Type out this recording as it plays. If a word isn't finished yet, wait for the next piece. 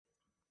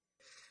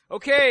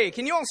Okay,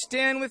 can you all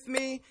stand with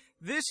me?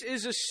 This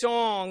is a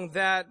song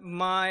that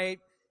my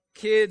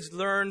kids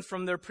learned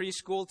from their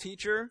preschool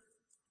teacher.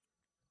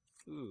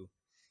 Ooh.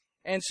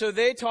 And so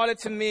they taught it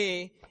to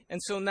me,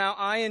 and so now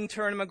I in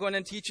turn am going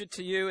to teach it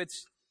to you.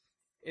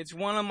 It's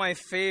one of my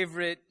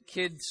favorite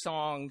kid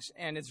songs,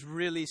 and it's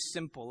really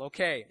simple.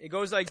 Okay, it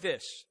goes like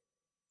this.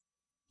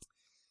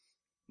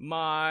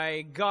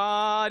 My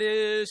God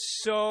is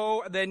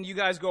so, then you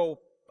guys go,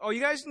 oh, you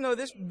guys know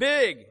this?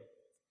 Big.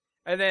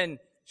 And then,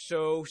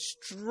 so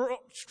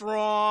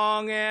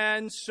strong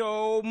and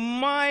so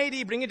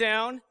mighty. Bring it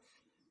down.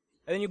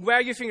 And then you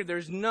wag your finger.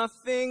 There's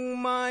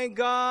nothing my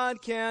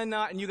God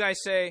cannot. And you guys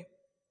say,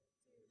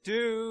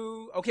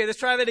 do. Okay, let's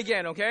try that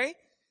again, okay?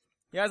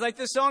 You guys like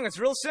this song? It's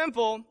real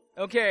simple.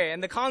 Okay,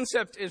 and the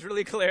concept is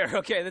really clear.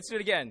 Okay, let's do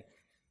it again.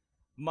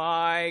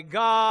 My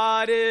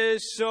God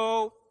is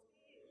so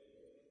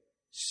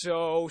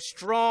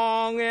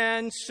strong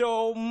and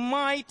so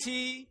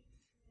mighty.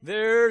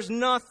 There's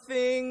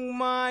nothing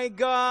my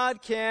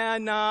God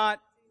cannot.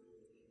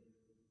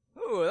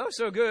 Ooh, that was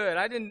so good.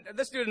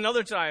 Let's do it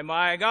another time.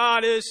 My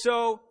God is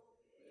so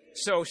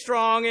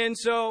strong and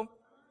so,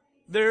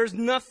 there's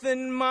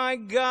nothing my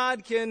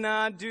God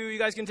cannot do. You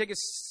guys can take a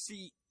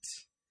seat.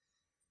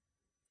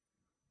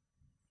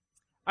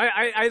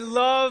 I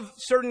love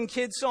certain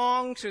kid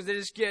songs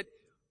because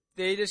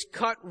they just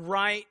cut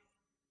right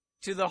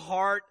to the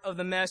heart of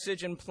the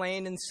message in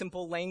plain and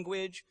simple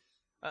language.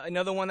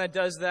 Another one that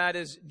does that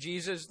is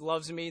Jesus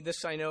loves me.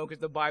 This I know because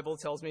the Bible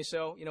tells me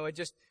so. You know, it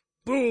just,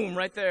 boom,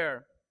 right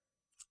there.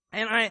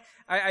 And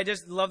I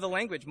just love the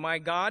language. My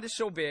God is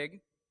so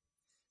big,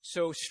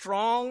 so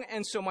strong,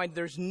 and so mighty.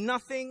 There's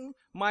nothing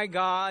my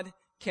God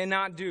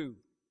cannot do.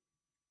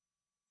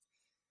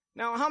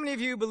 Now, how many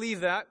of you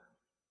believe that?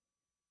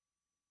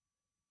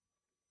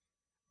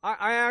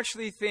 I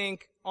actually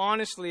think,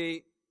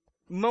 honestly,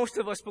 most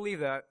of us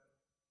believe that.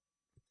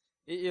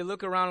 You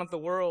look around at the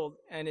world,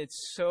 and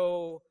it's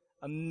so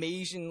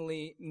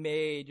amazingly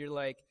made. You're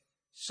like,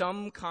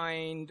 some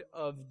kind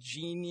of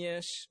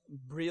genius,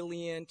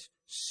 brilliant,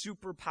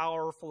 super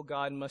powerful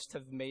God must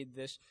have made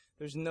this.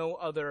 There's no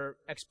other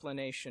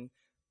explanation.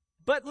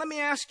 But let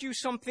me ask you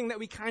something that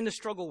we kind of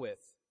struggle with.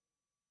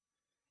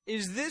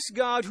 Is this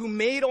God who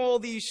made all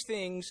these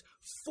things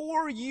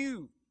for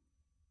you?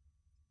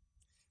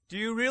 Do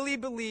you really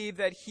believe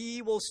that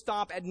He will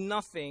stop at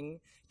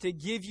nothing to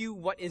give you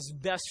what is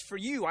best for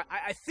you?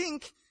 I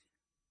think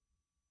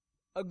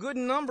a good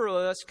number of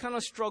us kind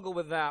of struggle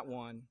with that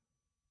one.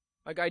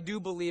 Like, I do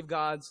believe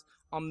God's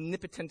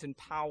omnipotent in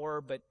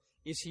power, but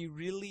is He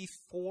really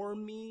for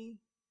me?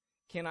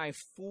 Can I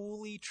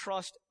fully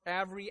trust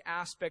every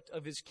aspect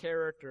of His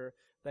character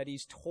that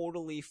He's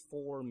totally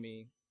for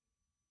me?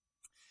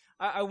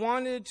 I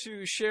wanted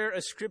to share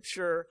a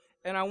scripture,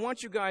 and I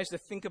want you guys to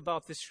think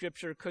about this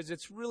scripture because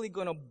it's really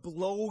going to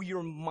blow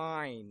your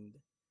mind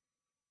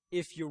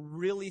if you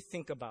really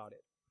think about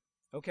it.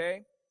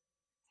 Okay?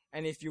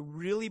 And if you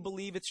really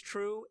believe it's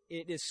true,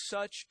 it is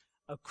such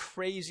a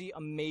crazy,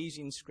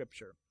 amazing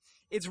scripture.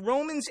 It's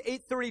Romans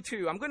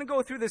 8:32. I'm going to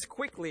go through this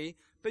quickly,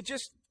 but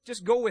just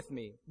go with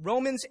me.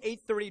 Romans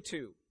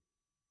 8:32.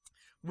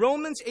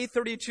 Romans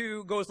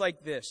 8:32 goes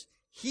like this.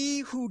 He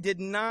who did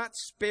not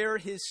spare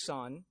His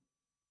Son,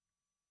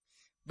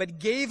 but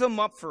gave Him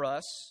up for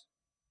us,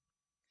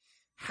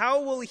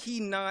 how will He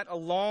not,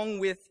 along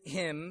with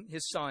Him,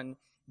 His Son,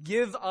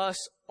 give us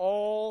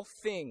all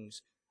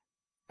things?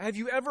 Have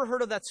you ever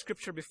heard of that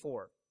scripture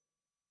before?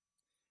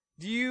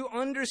 Do you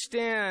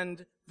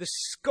understand the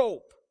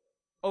scope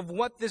of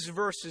what this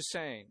verse is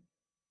saying?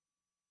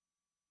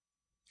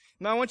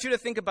 Now I want you to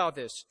think about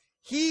this.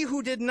 He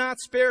who did not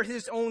spare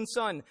His own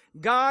Son.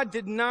 God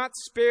did not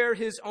spare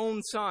His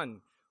own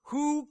Son.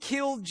 Who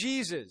killed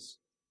Jesus?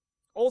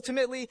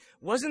 Ultimately,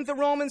 wasn't the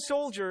Roman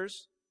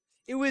soldiers.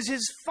 It was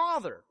His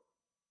Father.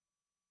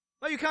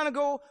 Now you kind of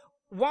go,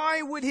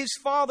 why would His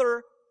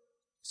Father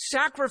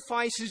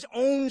sacrifice His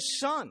own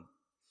Son?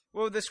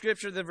 Well,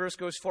 the verse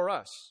goes for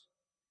us.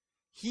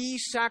 He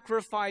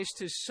sacrificed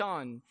His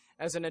Son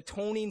as an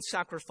atoning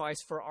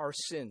sacrifice for our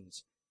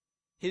sins.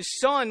 His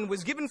Son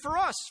was given for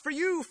us, for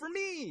you, for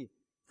me,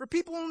 for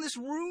people in this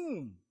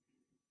room.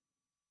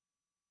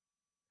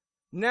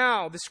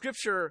 Now, the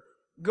scripture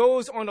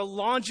goes on a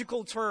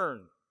logical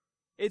turn.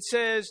 It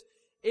says,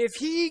 if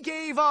He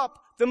gave up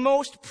the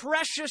most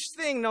precious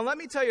thing, now let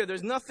me tell you,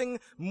 there's nothing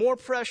more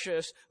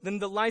precious than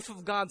the life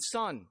of God's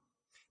Son.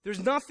 There's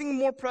nothing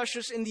more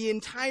precious in the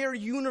entire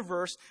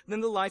universe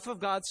than the life of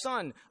God's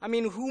Son. I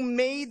mean, who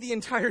made the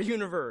entire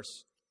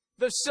universe?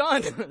 The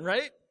Son,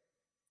 right?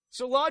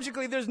 So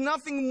logically, there's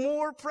nothing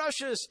more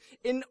precious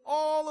in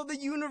all of the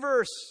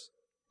universe,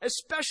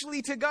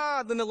 especially to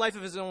God, than the life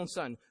of His own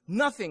Son.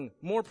 Nothing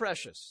more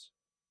precious.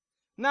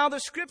 Now the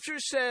scripture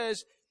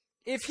says,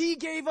 if He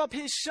gave up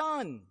His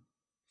Son,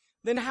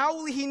 then how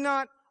will He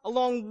not,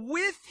 along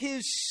with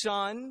His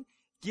Son,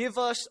 give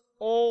us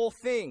all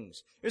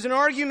things? There's an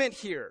argument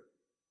here.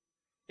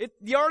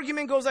 The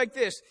argument goes like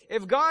this.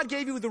 If God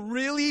gave you the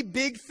really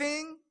big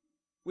thing,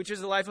 which is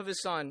the life of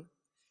His Son,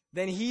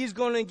 then He's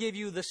going to give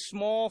you the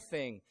small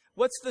thing.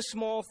 What's the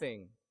small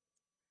thing?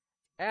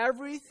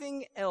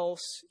 Everything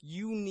else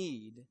you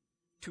need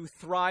to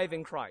thrive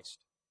in Christ.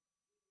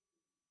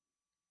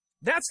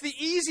 That's the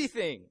easy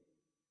thing.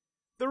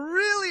 The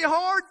really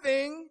hard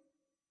thing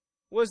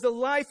was the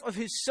life of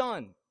His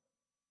Son.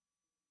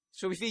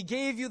 So if He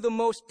gave you the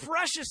most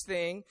precious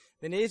thing,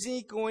 then isn't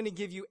He going to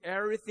give you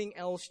everything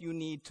else you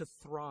need to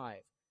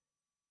thrive?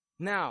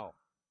 Now,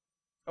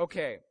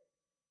 okay.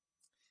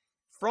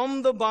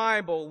 From the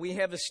Bible, we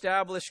have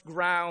established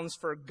grounds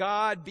for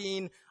God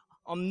being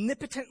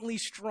omnipotently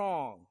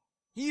strong.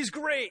 He's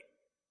great.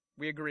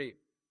 We agree.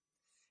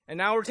 And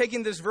now we're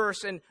taking this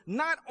verse, and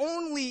not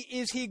only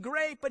is He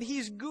great, but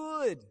He's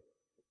good.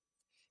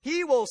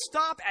 He will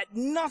stop at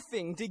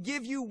nothing to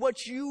give you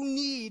what you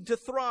need to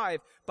thrive.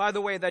 By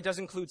the way, that does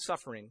include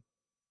suffering.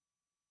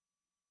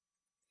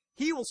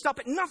 He will stop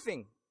at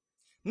nothing.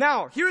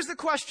 Now, here's the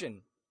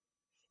question.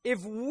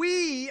 If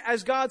we,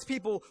 as God's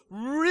people,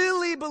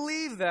 really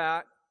believe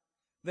that,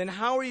 then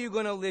how are you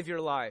going to live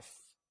your life?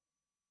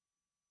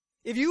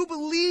 If you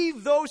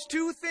believe those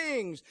two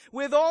things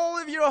with all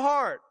of your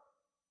heart,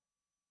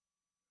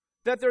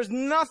 that there's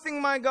nothing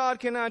my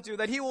God cannot do,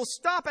 that He will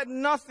stop at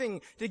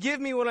nothing to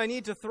give me what I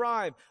need to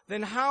thrive,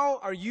 then how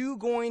are you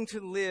going to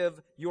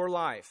live your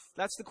life?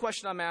 That's the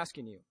question I'm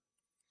asking you.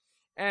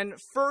 And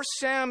 1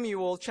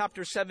 Samuel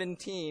chapter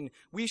 17,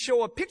 we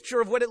show a picture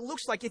of what it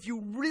looks like if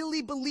you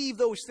really believe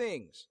those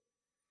things.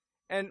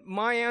 And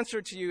my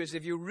answer to you is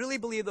if you really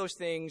believe those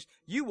things,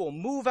 you will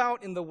move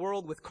out in the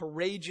world with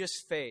courageous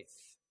faith.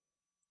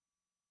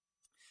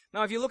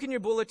 Now, if you look in your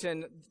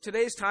bulletin,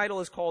 today's title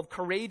is called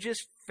Courageous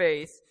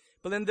Faith,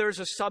 but then there's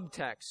a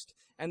subtext.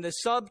 And the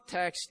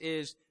subtext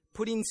is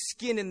putting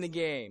skin in the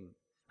game.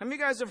 How many of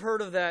you guys have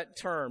heard of that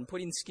term,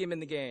 putting skin in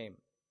the game?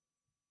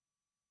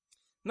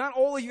 Not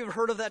all of you have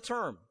heard of that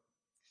term.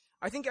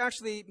 I think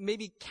actually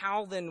maybe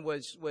Calvin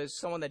was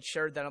someone that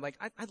shared that. I'm like,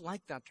 I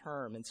like that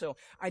term. And so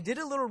I did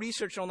a little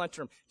research on that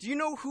term. Do you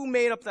know who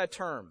made up that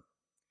term?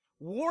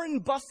 Warren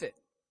Buffett.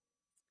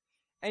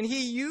 And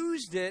he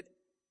used it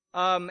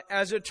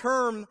as a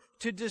term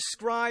to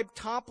describe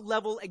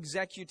top-level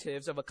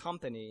executives of a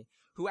company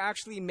who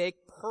actually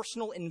make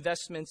personal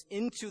investments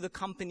into the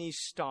company's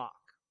stock.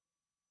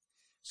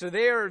 So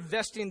they are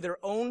investing their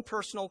own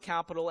personal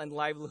capital and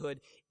livelihood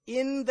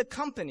in the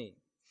company.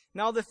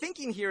 Now, the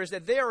thinking here is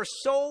that they are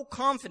so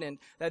confident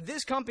that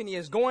this company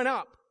is going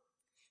up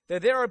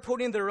that they are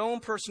putting their own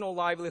personal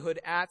livelihood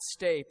at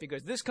stake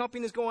because this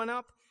company is going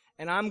up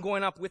and I'm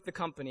going up with the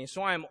company.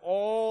 So I am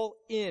all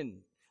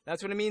in.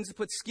 That's what it means to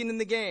put skin in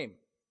the game.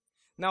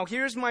 Now,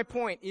 here's my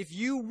point. If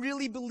you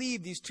really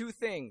believe these two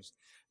things,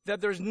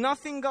 that there's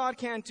nothing God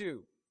can't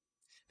do,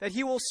 that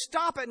He will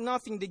stop at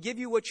nothing to give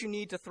you what you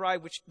need to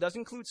thrive, which does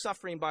include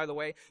suffering, by the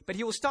way, but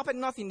He will stop at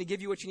nothing to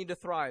give you what you need to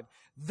thrive,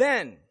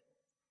 then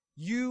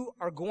you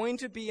are going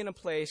to be in a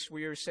place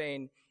where you're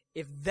saying,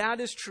 if that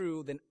is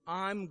true, then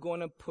I'm going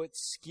to put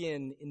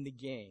skin in the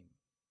game.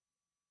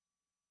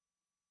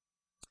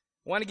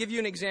 I want to give you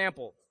an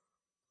example,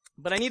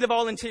 but I need a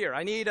volunteer.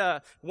 I need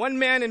one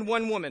man and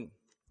one woman,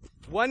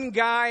 one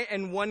guy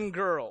and one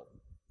girl.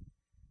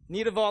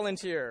 Need a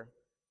volunteer.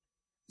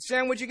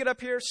 Sam, would you get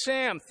up here?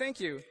 Sam, thank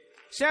you.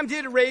 Sam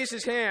did raise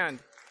his hand.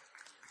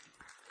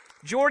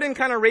 Jordan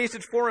kind of raised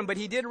it for him, but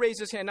he did raise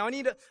his hand. Now I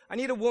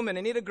need a woman.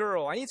 I need a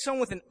girl. I need someone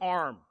with an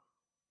arm.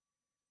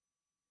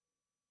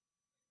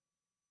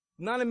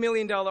 Not $1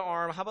 million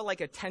arm. How about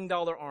like a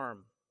 $10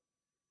 arm?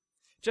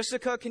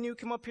 Jessica, can you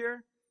come up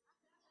here?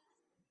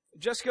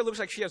 Jessica looks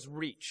like she has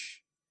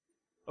reach.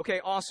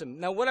 Okay, awesome.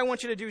 Now what I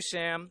want you to do,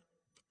 Sam,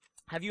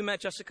 have you met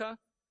Jessica?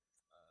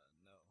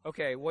 No.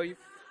 Okay, well,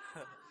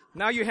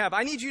 now you have.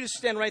 I need you to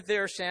stand right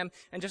there, Sam.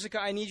 And Jessica,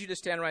 I need you to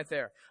stand right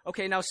there.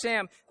 Okay, now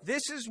Sam,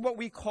 this is what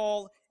we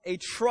call a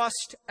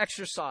trust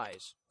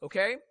exercise.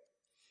 Okay?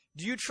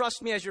 Do you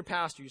trust me as your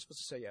pastor? You're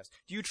supposed to say yes.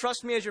 Do you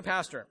trust me as your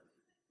pastor?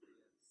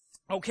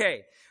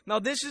 Okay. Now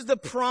this is the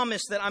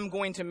promise that I'm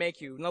going to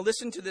make you. Now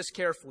listen to this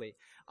carefully.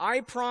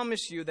 I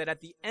promise you that at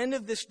the end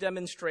of this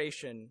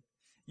demonstration,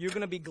 you're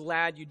going to be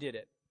glad you did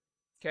it.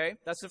 Okay?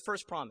 That's the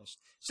first promise.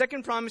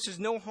 Second promise is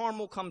no harm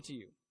will come to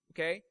you.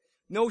 Okay?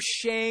 No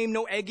shame,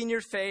 no egg in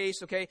your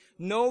face, okay?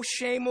 No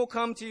shame will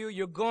come to you.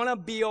 You're gonna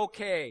be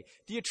okay.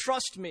 Do you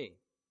trust me?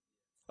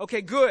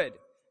 Okay, good.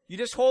 You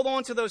just hold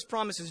on to those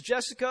promises.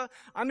 Jessica,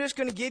 I'm just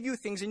gonna give you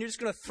things and you're just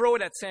gonna throw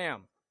it at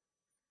Sam.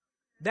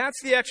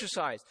 That's the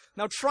exercise.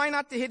 Now try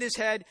not to hit his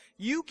head.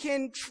 You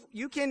can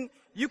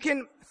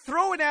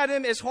throw it at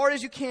him as hard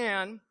as you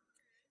can.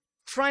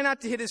 Try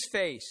not to hit his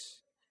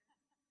face.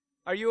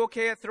 Are you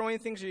okay at throwing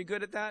things? Are you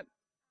good at that?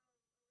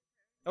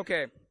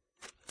 Okay.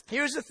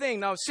 Here's the thing.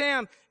 Now,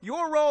 Sam,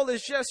 your role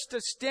is just to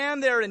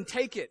stand there and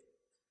take it.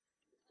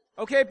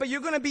 Okay? But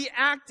you're going to be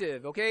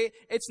active, okay?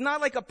 It's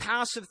not like a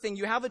passive thing.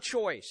 You have a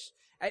choice.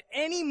 At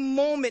any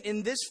moment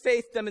in this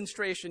faith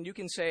demonstration, you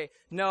can say,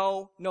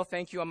 no,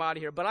 thank you, I'm out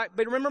of here. But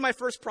remember my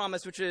first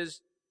promise, which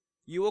is,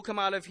 you will come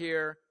out of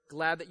here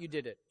glad that you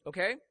did it.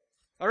 Okay?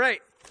 All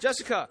right.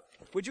 Jessica,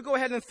 would you go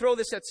ahead and throw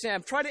this at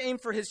Sam? Try to aim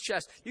for his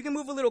chest. You can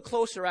move a little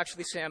closer,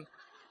 actually, Sam.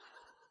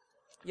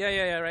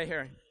 Yeah, right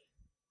here.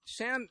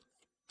 Sam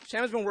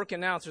has been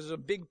working out, so there's a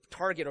big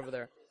target over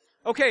there.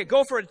 Okay,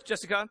 go for it,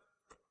 Jessica.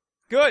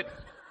 Good.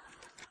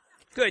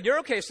 You're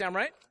okay, Sam,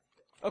 right?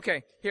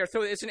 Okay, here,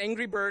 throw it. It's an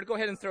angry bird. Go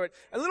ahead and throw it.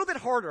 A little bit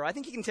harder. I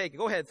think he can take it.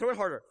 Go ahead, throw it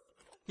harder.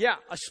 Yeah,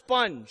 a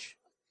sponge.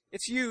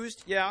 It's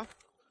used, yeah.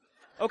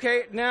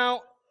 Okay,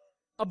 now,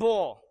 a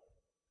ball.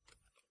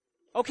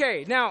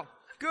 Okay, now,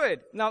 good.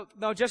 Now,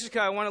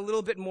 Jessica, I want a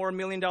little bit more $1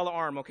 million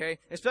arm, okay?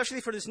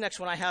 Especially for this next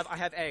one, I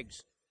have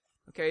eggs.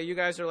 Okay, you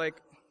guys are like,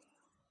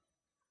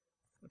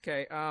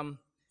 okay,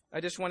 I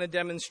just want to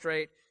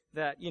demonstrate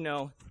that,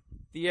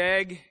 the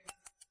egg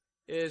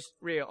is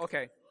real.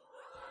 Okay.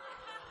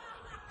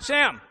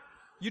 Sam,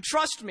 you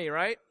trust me,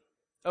 right?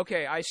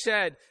 Okay, I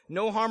said,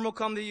 no harm will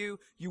come to you.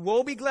 You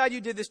will be glad you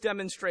did this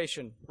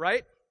demonstration,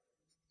 right?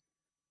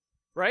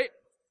 Right?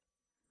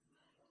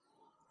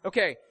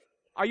 Okay.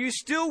 Are you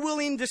still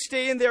willing to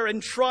stay in there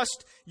and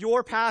trust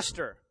your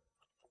pastor?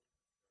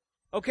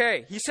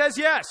 Okay, he says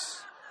yes.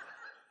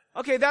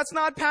 Okay, that's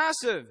not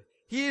passive.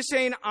 He is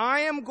saying,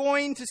 I am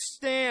going to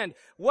stand.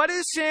 What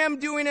is Sam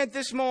doing at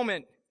this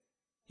moment?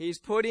 He's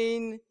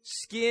putting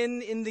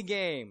skin in the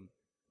game.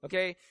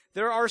 Okay?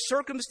 There are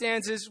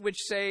circumstances which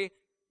say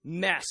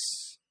mess.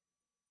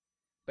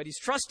 But he's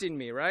trusting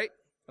me, right?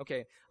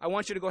 Okay, I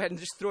want you to go ahead and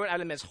just throw it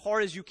at him as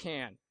hard as you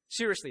can.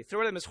 Seriously,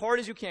 throw it at him as hard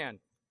as you can.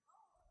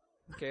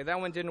 Okay, that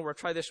one didn't work.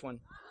 Try this one.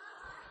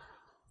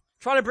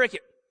 Try to break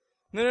it.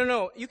 No.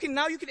 Now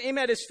you can aim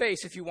at his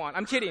face if you want.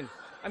 I'm kidding.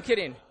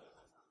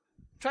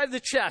 Try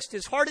the chest.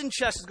 His hardened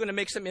chest is going to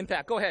make some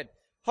impact. Go ahead.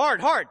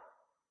 Hard.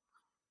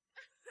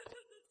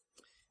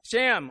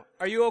 Sam,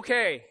 are you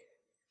okay?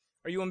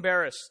 Are you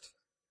embarrassed?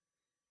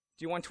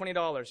 Do you want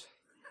 $20?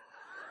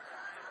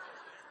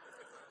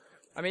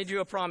 I made you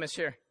a promise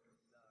here.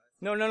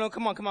 No.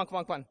 Come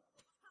on.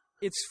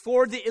 It's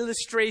for the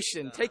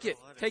illustration. Take it.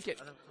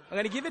 I'm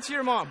going to give it to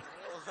your mom.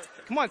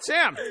 Come on,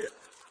 Sam.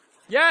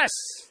 Yes.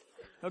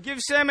 Now give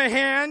Sam a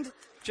hand.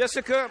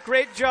 Jessica,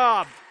 great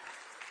job.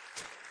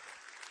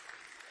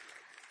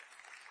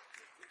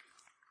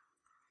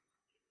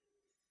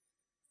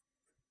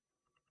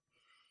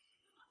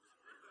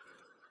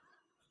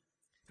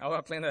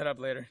 I'll clean that up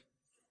later.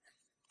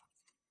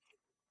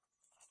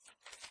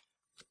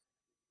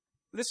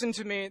 Listen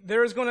to me.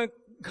 There is going to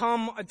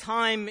come a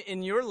time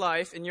in your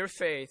life, in your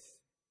faith,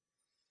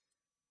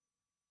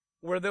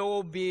 where there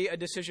will be a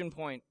decision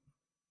point,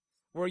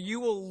 where you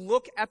will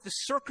look at the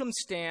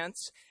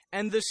circumstance,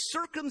 and the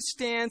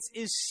circumstance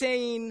is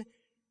saying,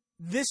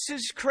 this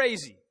is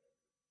crazy.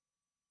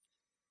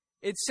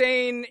 It's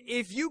saying,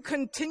 if you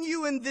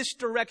continue in this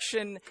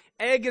direction,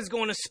 egg is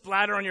going to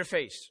splatter on your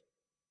face.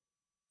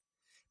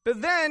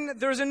 But then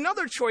there's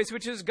another choice,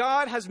 which is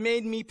God has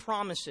made me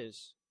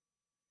promises.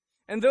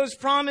 And those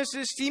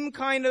promises seem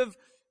kind of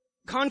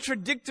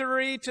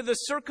contradictory to the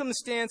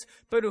circumstance,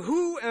 but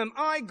who am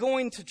I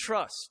going to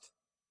trust?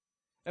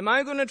 Am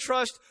I going to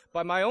trust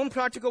by my own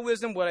practical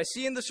wisdom what I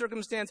see in the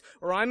circumstance,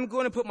 or I'm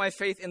going to put my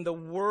faith in the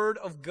Word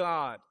of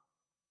God?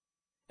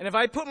 And if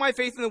I put my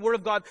faith in the Word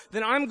of God,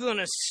 then I'm going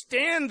to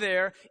stand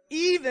there,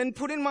 even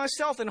putting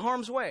myself in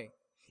harm's way.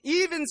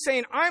 Even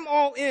saying, I'm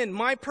all in,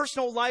 my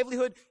personal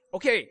livelihood.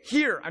 Okay,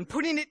 here, I'm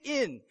putting it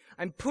in.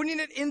 I'm putting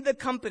it in the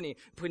company,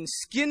 putting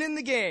skin in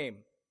the game,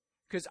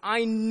 because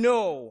I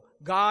know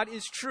God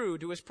is true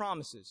to His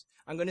promises.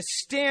 I'm going to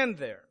stand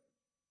there.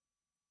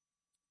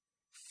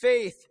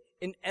 Faith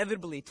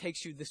inevitably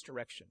takes you this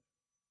direction.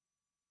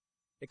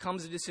 It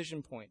comes a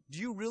decision point. Do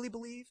you really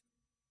believe?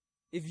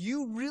 If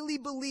you really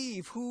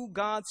believe who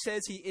God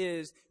says He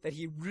is, that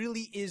He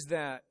really is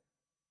that,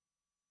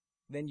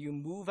 then you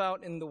move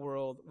out in the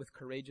world with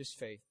courageous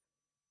faith.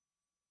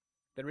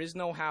 There is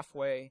no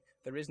halfway.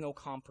 There is no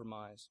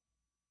compromise.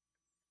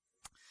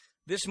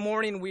 This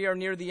morning, we are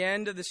near the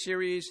end of the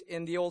series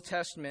in the Old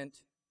Testament,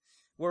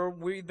 where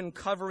we've been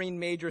covering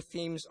major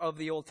themes of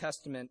the Old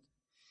Testament.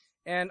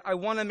 And I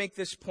want to make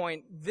this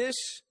point. This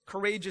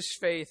courageous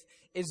faith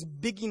is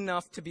big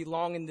enough to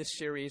belong in this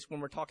series when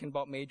we're talking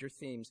about major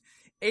themes.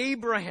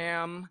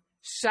 Abraham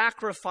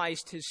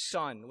sacrificed his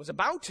son, was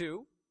about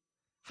to.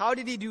 How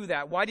did he do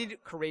that? Why did he?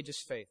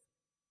 Courageous faith.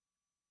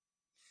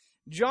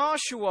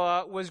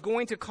 Joshua was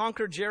going to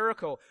conquer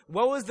Jericho.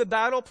 What was the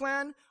battle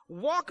plan?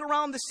 Walk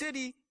around the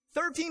city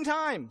 13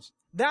 times.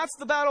 That's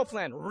the battle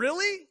plan.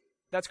 Really?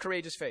 That's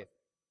courageous faith.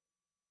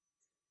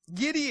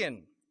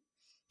 Gideon,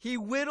 he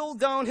whittled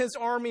down his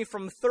army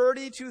from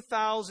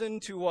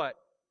 32,000 to what?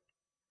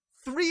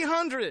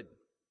 300.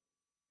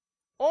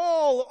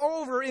 All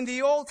over in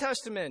the Old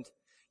Testament,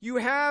 you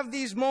have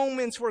these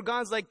moments where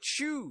God's like,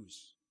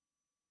 choose.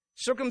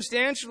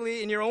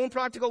 Circumstantially, in your own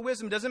practical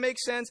wisdom, it doesn't make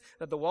sense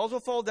that the walls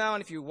will fall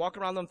down if you walk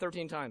around them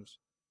 13 times.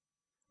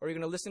 Or you're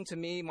going to listen to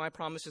me, my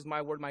promises,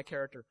 my word, my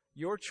character.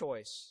 Your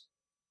choice.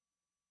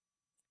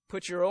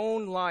 Put your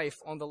own life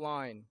on the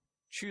line.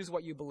 Choose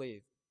what you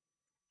believe.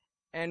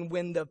 And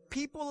when the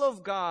people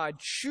of God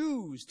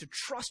choose to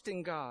trust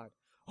in God,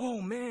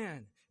 oh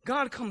man,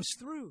 God comes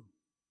through.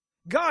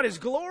 God is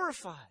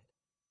glorified.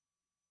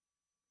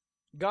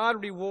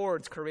 God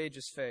rewards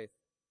courageous faith.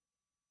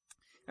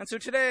 And so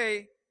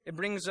today, it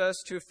brings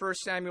us to 1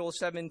 Samuel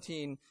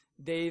 17,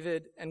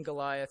 David and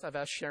Goliath. I've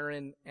asked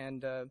Sharon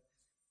and a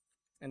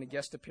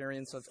guest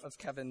appearance of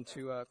Kevin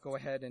to go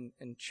ahead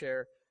and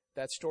share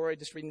that story,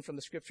 just reading from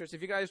the scriptures.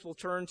 If you guys will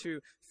turn to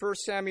 1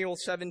 Samuel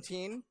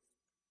 17.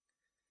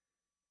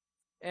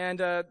 And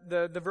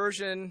the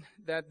version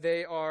that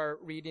they are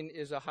reading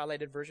is a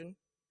highlighted version.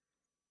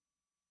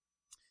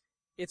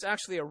 It's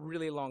actually a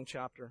really long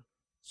chapter.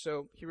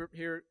 So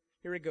here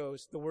it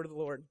goes, the word of the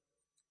Lord.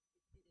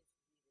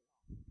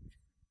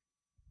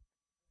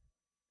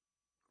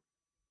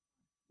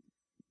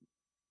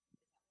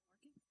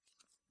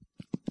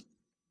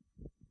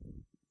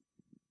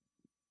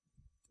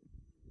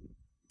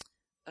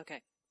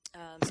 Okay.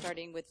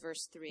 Starting with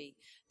verse 3.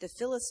 The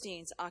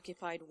Philistines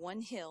occupied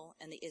one hill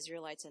and the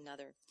Israelites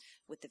another,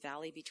 with the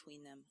valley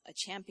between them. A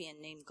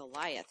champion named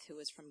Goliath, who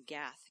was from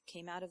Gath,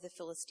 came out of the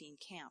Philistine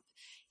camp.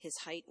 His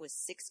height was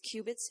 6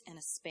 cubits and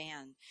a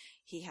span.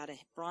 He had a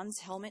bronze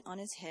helmet on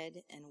his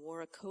head and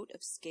wore a coat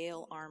of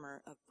scale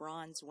armor of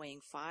bronze weighing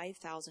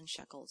 5,000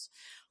 shekels.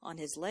 On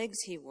his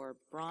legs he wore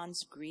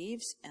bronze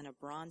greaves, and a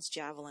bronze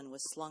javelin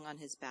was slung on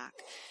his back.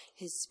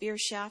 His spear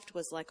shaft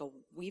was like a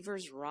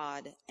weaver's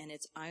rod, and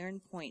its iron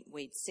point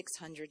weighed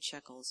 600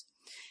 shekels.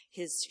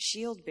 His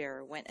shield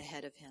bearer went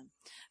ahead of him.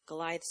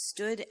 Goliath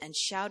stood and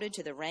shouted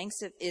to the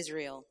ranks of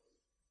Israel,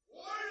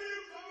 "Why do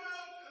you come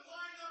out and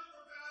line up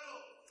for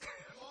battle?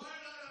 Am I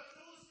not a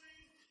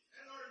Philistine?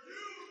 And are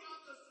you not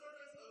the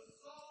servants of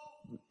Saul?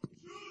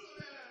 Choose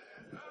a man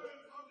and have him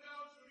come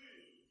down to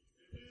me.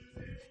 If he is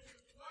able to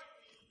fight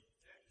me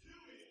and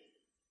kill me,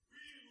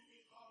 we will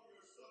become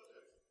your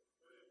subjects.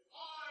 But if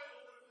I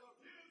overcome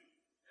him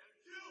and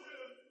kill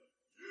him,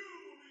 you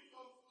will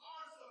become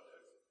our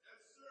subjects and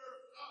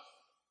serve us.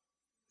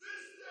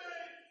 This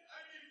day I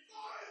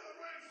defy the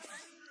ranks of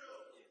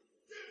Israel.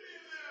 Give me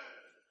a man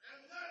and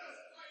let us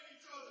fight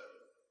each other."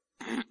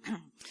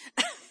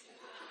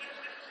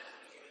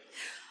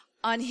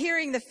 On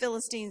hearing the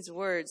Philistines'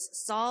 words,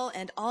 Saul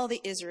and all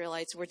the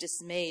Israelites were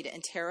dismayed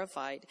and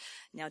terrified.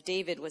 Now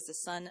David was the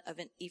son of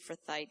an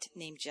Ephrathite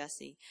named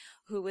Jesse,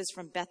 who was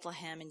from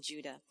Bethlehem in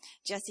Judah.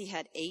 Jesse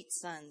had 8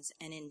 sons,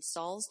 and in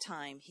Saul's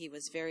time he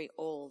was very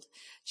old.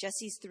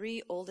 Jesse's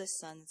 3 oldest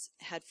sons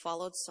had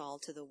followed Saul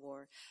to the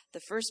war.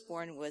 The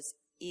firstborn was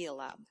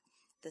Eliab,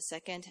 the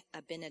second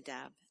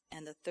Abinadab,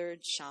 and the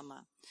third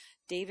Shammah.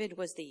 David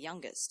was the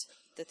youngest.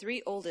 The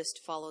 3 oldest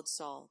followed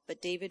Saul,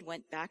 but David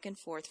went back and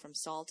forth from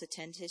Saul to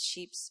tend his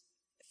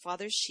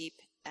father's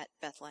sheep at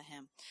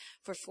Bethlehem.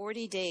 For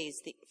 40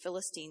 days the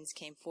Philistines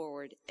came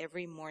forward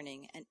every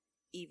morning and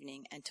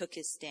evening and took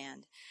his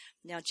stand.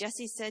 Now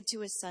Jesse said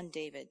to his son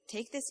David,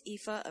 "Take this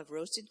ephah of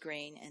roasted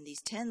grain and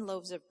these 10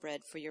 loaves of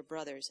bread for your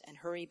brothers and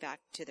hurry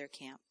back to their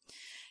camp.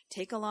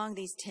 Take along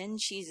these 10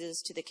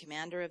 cheeses to the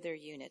commander of their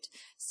unit.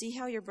 See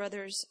how your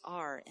brothers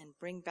are and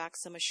bring back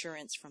some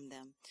assurance from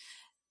them.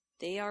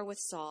 They are with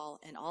Saul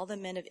and all the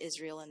men of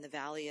Israel in the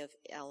valley of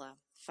Elah,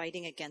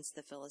 fighting against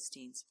the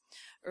Philistines."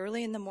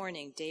 Early in the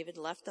morning, David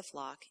left the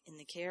flock in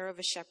the care of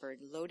a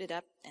shepherd, loaded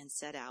up and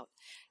set out,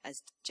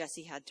 as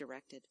Jesse had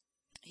directed.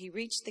 He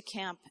reached the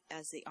camp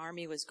as the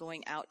army was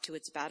going out to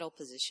its battle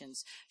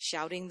positions,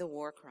 shouting the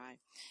war cry.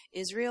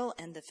 Israel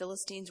and the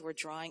Philistines were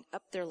drawing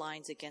up their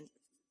lines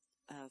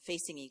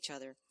facing each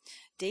other.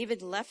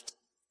 David left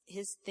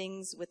his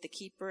things with the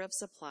keeper of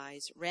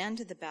supplies, ran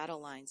to the battle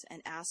lines,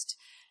 and asked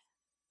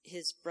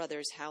his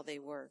brothers how they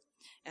were.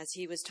 As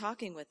he was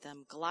talking with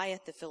them,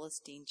 Goliath the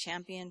Philistine,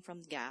 champion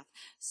from Gath,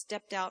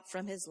 stepped out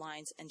from his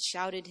lines and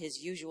shouted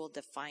his usual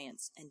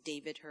defiance, and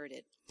David heard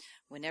it.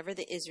 Whenever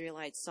the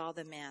Israelites saw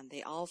the man,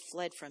 they all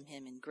fled from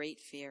him in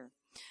great fear.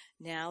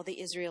 Now the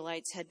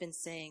Israelites had been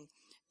saying,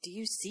 "Do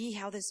you see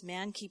how this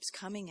man keeps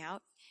coming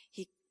out?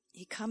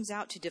 He comes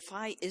out to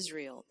defy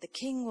Israel. The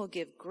king will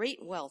give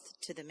great wealth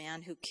to the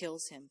man who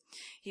kills him.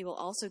 He will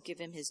also give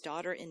him his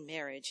daughter in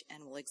marriage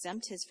and will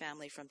exempt his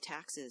family from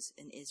taxes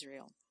in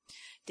Israel."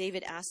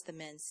 David asked the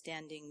men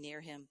standing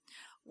near him,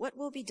 "What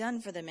will be done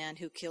for the man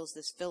who kills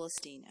this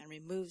Philistine and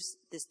removes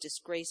this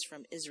disgrace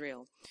from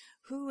Israel?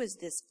 Who is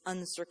this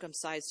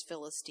uncircumcised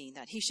Philistine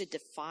that he should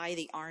defy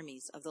the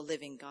armies of the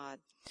living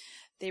God?"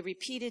 They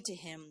repeated to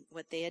him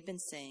what they had been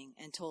saying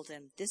and told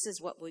him, "This is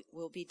what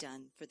will be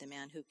done for the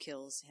man who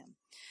kills him."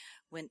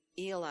 When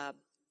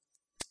Eliab,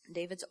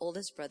 David's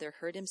oldest brother,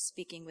 heard him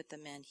speaking with the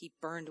men, he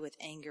burned with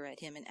anger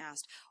at him and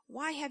asked,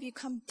 "Why have you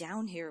come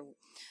down here?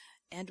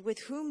 And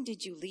with whom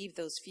did you leave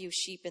those few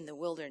sheep in the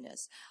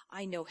wilderness?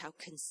 I know how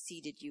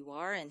conceited you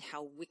are and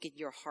how wicked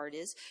your heart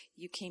is.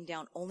 You came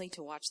down only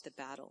to watch the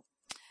battle."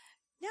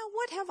 "Now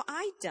what have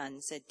I done?"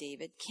 said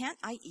David. "Can't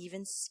I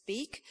even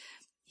speak?"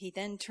 He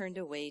then turned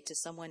away to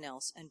someone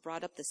else and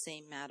brought up the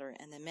same matter,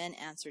 and the men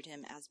answered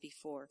him as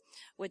before.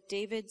 What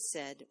David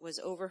said was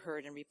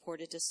overheard and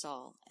reported to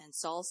Saul, and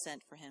Saul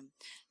sent for him.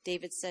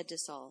 David said to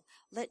Saul,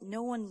 "Let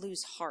no one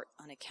lose heart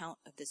on account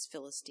of this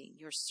Philistine.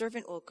 Your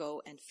servant will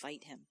go and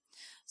fight him."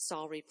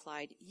 Saul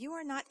replied, "You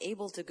are not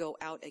able to go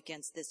out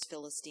against this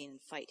Philistine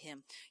and fight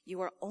him.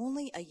 You are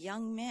only a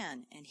young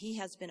man, and he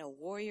has been a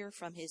warrior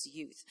from his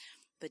youth."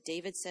 But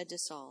David said to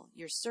Saul,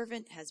 "Your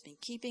servant has been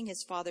keeping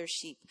his father's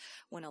sheep.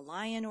 When a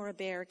lion or a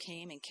bear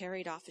came and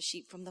carried off a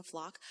sheep from the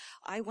flock,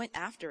 I went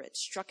after it,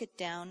 struck it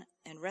down,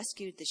 and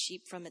rescued the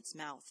sheep from its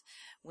mouth.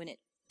 When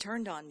it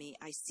turned on me,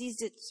 I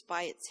seized it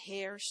by its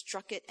hair,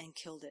 struck it, and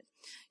killed it.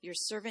 Your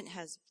servant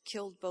has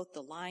killed both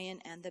the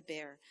lion and the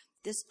bear.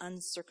 This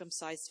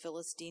uncircumcised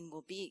Philistine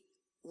will be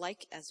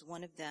like as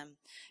one of them,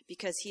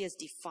 because he has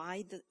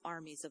defied the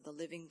armies of the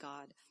living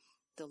God.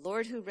 The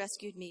Lord who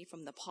rescued me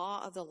from the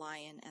paw of the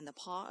lion and the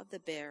paw of the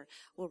bear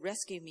will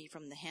rescue me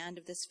from the hand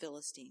of this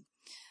Philistine."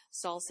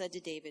 Saul said to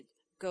David,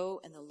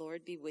 "Go, and the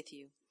Lord be with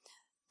you."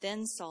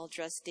 Then Saul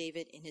dressed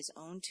David in his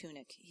own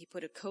tunic. He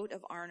put a coat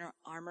of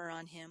armor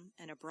on him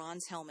and a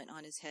bronze helmet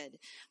on his head.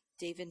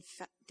 David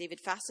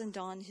fastened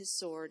on his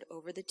sword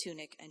over the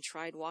tunic and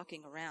tried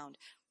walking around,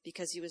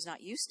 because he was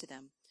not used to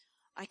them.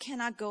 "I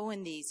cannot go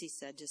in these," he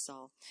said to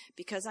Saul,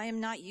 "because I am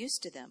not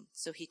used to them."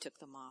 So he took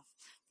them off.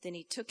 Then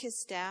he took his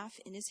staff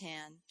in his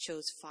hand,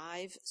 chose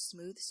 5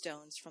 smooth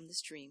stones from the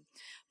stream,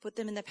 put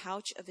them in the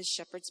pouch of his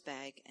shepherd's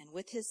bag, and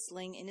with his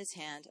sling in his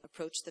hand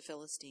approached the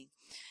Philistine.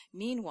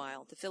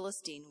 Meanwhile, the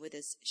Philistine, with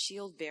his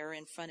shield bearer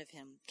in front of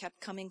him, kept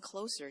coming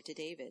closer to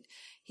David.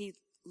 He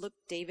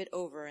looked David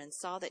over and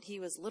saw that he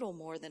was little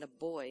more than a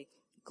boy,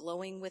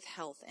 glowing with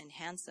health and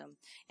handsome,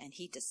 and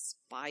he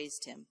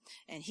despised him.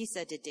 And he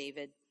said to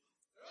David,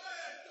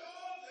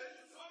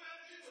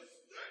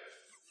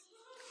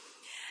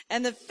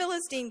 and the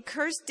Philistine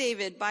cursed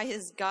David by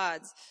his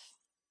gods.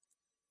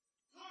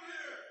 "Come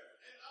here,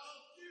 and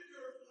I'll give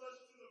your flesh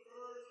to the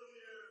birds of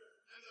the air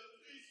and the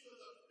beasts of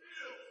the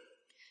field."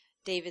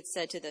 David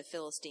said to the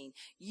Philistine,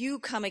 "You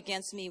come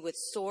against me with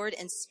sword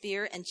and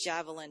spear and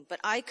javelin, but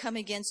I come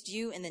against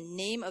you in the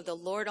name of the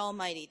Lord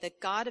Almighty, the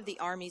God of the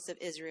armies of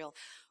Israel,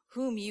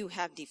 whom you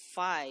have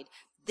defied.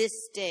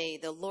 This day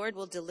the Lord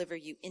will deliver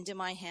you into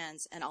my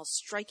hands, and I'll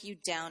strike you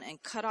down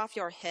and cut off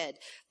your head.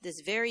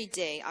 This very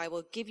day I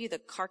will give you the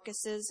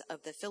carcasses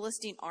of the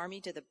Philistine army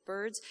to the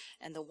birds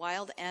and the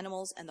wild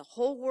animals, and the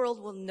whole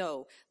world will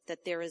know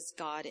that there is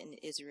God in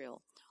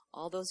Israel.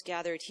 All those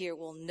gathered here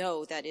will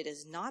know that it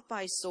is not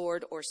by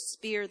sword or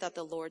spear that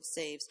the Lord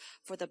saves,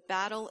 for the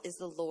battle is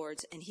the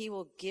Lord's, and he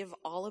will give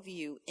all of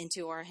you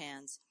into our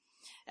hands."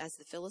 As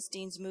the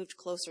Philistines moved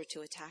closer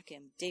to attack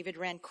him, David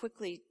ran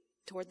quickly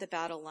toward the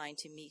battle line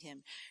to meet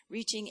him.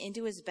 Reaching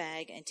into his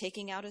bag and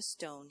taking out a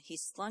stone, he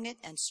slung it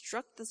and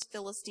struck the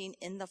Philistine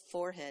in the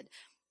forehead.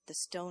 The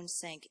stone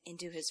sank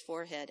into his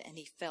forehead, and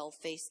he fell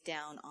face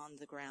down on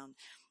the ground.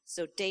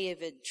 So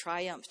David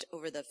triumphed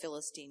over the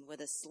Philistine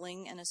with a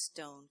sling and a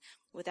stone.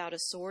 Without a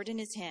sword in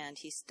his hand,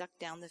 he struck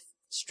down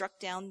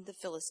the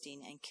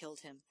Philistine and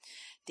killed him.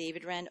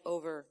 David ran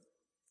over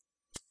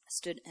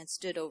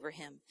stood over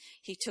him.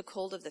 He took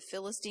hold of the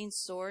Philistine's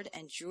sword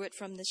and drew it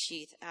from the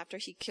sheath. After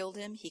he killed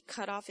him, he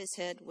cut off his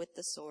head with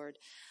the sword.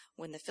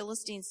 When the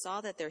Philistines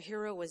saw that their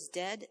hero was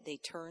dead, they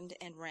turned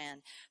and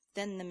ran.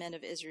 Then the men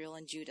of Israel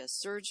and Judah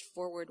surged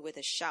forward with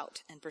a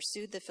shout and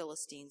pursued the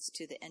Philistines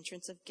to the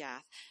entrance of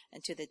Gath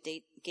and to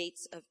the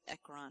gates of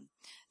Ekron.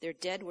 Their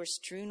dead were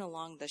strewn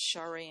along the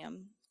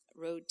Sharaim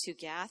road to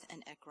Gath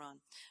and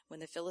Ekron.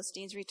 When the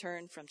Philistines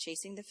returned from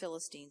chasing the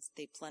Philistines,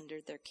 they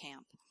plundered their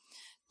camp.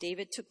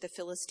 David took the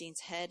Philistine's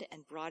head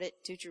and brought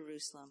it to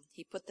Jerusalem.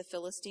 He put the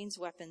Philistine's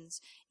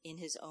weapons in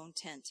his own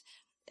tent.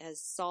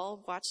 As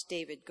Saul watched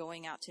David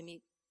going out to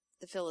meet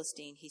the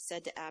Philistine, he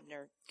said to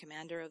Abner,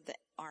 commander of the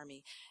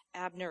army,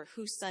 "Abner,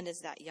 whose son is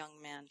that young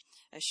man?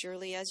 As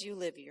surely as you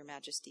live, your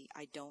majesty,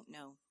 I don't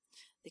know."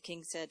 The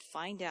king said,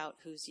 "Find out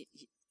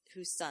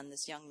whose son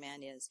this young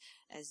man is."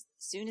 As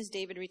soon as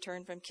David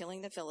returned from killing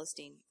the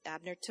Philistine,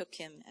 Abner took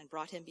him and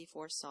brought him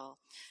before Saul,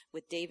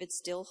 with David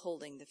still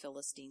holding the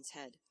Philistine's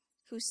head.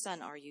 "Whose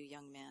son are you,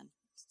 young man?"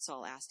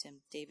 Saul asked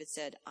him. David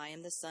said, "I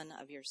am the son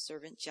of your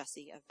servant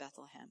Jesse of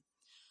Bethlehem."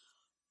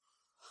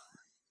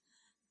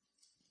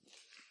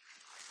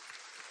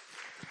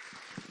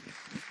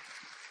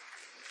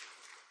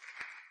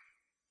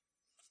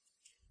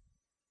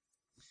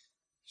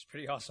 It's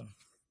pretty awesome.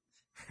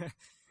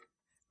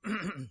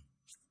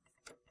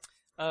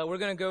 We're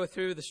going to go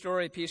through the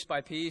story piece by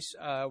piece.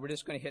 We're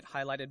just going to hit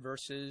highlighted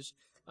verses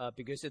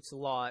because it's a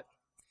lot.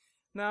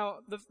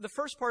 Now, the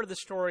first part of the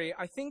story,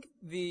 I think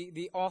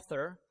the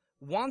author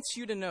wants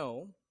you to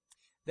know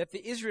that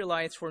the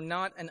Israelites were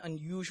not an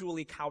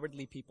unusually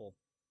cowardly people.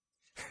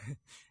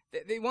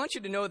 They want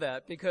you to know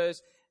that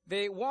because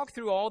they walk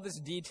through all this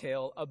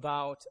detail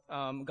about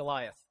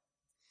Goliath.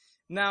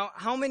 Now,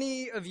 how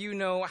many of you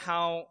know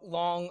how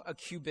long a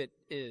cubit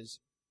is?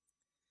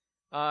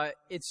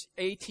 It's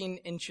 18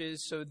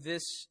 inches, so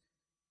this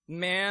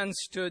man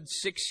stood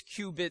 6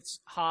 cubits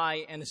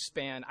high and a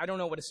span. I don't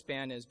know what a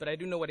span is, but I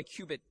do know what a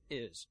cubit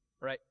is,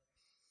 right?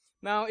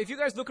 Now, if you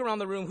guys look around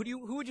the room,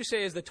 who would you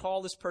say is the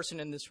tallest person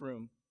in this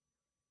room?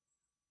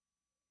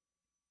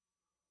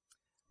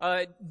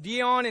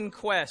 Dion and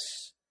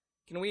Quest,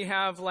 can we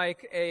have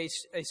like a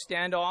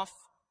standoff?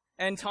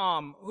 And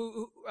Tom,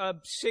 who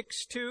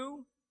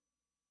 6'2"?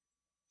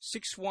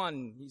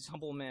 6'1", he's a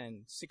humble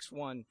man,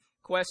 6'1".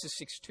 Quest is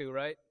 6'2",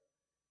 right?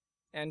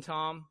 And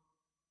Tom?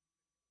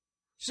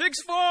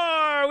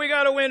 6'4", we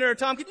got a winner.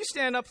 Tom, could you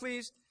stand up,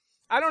 please?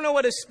 I don't know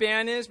what a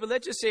span is, but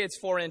let's just say it's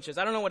 4 inches.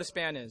 I don't know what a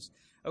span is.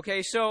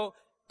 Okay, so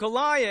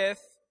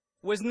Goliath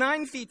was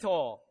 9 feet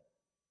tall.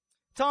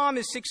 Tom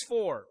is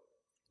 6'4".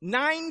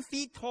 9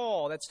 feet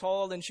tall. That's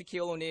taller than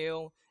Shaquille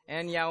O'Neal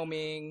and Yao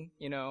Ming,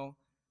 you know.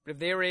 But if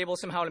they were able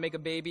somehow to make a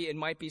baby, it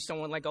might be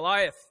someone like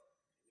Goliath.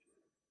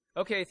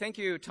 Okay, thank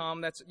you,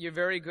 Tom. You're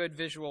very good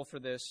visual for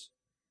this.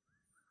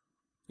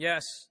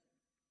 Yes.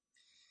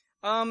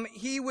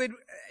 He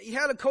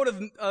had a coat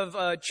of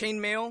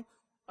chainmail,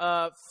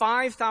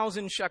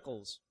 5,000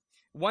 shekels.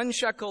 1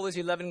 shekel is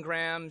 11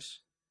 grams.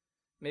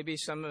 Maybe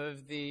some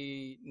of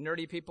the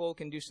nerdy people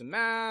can do some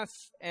math.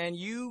 And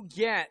you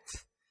get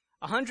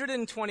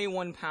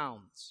 121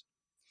 pounds.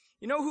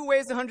 You know who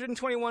weighs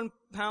 121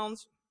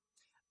 pounds?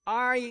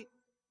 I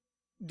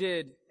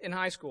did in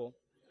high school.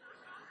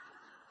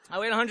 I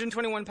weighed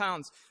 121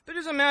 pounds. But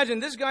just imagine,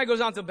 this guy goes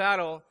out to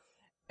battle,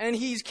 and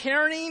he's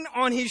carrying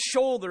on his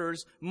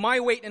shoulders my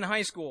weight in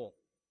high school.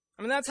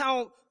 I mean, that's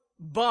how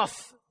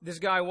buff this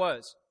guy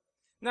was.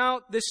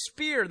 Now, the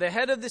spear, the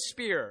head of the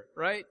spear,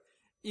 right?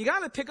 You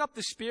gotta pick up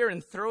the spear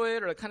and throw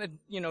it or kind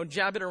of,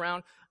 jab it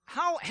around.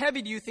 How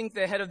heavy do you think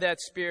the head of that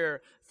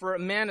spear for a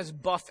man as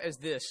buff as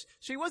this?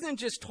 So he wasn't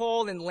just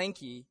tall and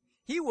lanky.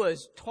 He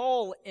was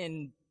tall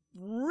and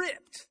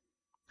ripped.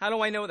 How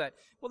do I know that?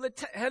 Well, the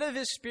head of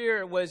his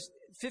spear was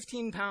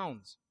 15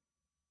 pounds.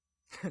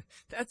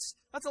 That's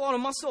a lot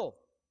of muscle.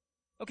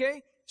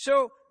 Okay?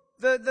 So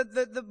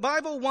the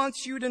Bible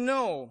wants you to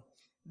know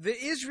the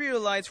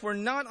Israelites were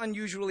not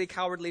unusually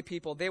cowardly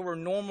people. They were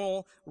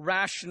normal,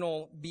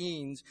 rational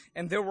beings,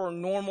 and there were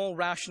normal,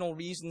 rational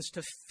reasons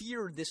to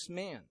fear this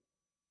man.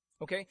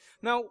 Okay?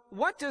 Now,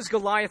 what does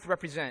Goliath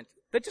represent?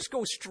 Let's just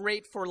go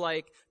straight for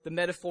the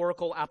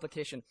metaphorical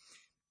application.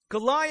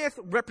 Goliath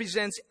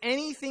represents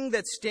anything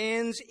that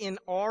stands in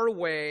our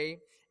way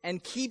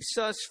and keeps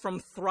us from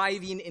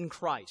thriving in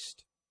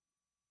Christ.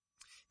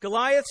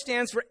 Goliath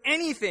stands for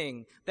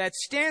anything that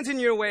stands in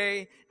your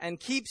way and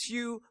keeps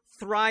you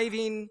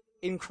thriving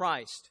in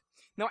Christ.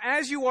 Now,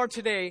 as you are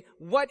today,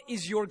 what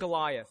is your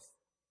Goliath?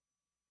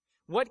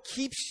 What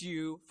keeps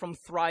you from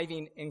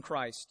thriving in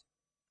Christ?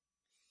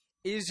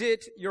 Is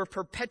it your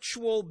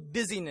perpetual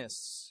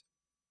busyness?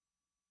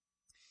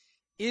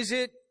 Is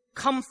it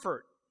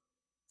comfort?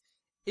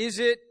 Is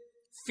it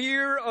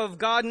fear of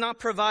God not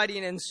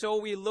providing, and so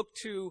we look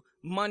to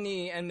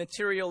money and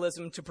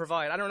materialism to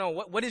provide? I don't know.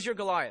 What is your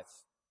Goliath?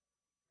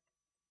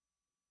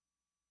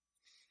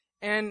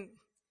 And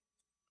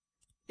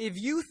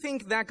if you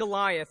think that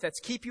Goliath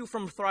that's keep you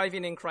from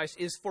thriving in Christ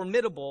is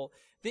formidable,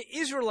 the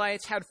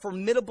Israelites had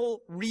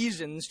formidable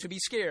reasons to be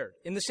scared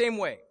in the same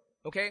way,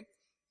 okay?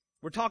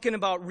 We're talking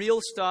about real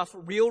stuff,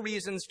 real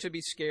reasons to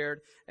be scared,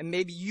 and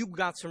maybe you've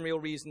got some real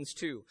reasons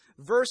too.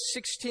 Verse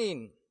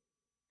 16.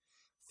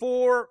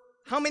 For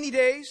how many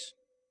days?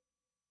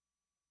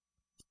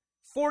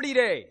 40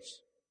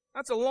 days.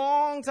 That's a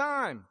long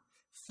time.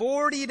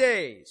 40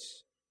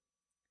 days.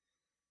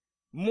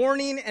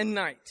 Morning and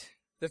night,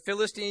 the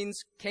Philistines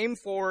came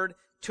forward,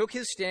 took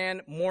his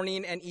stand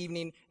morning and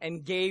evening,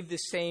 and gave the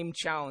same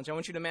challenge. I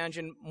want you to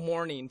imagine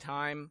morning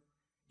time,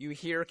 you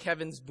hear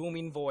Kevin's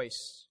booming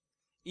voice.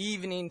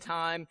 Evening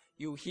time,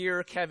 you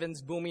hear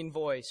Kevin's booming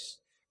voice.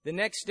 The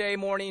next day,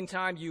 morning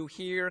time, you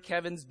hear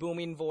Kevin's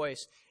booming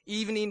voice.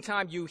 Evening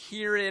time, you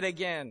hear it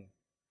again.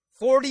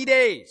 40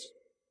 days.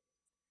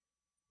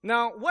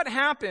 Now, what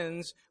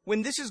happens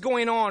when this is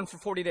going on for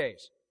 40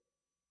 days?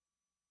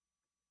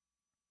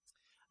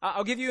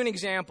 I'll give you an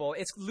example.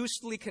 It's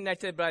loosely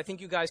connected, but I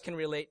think you guys can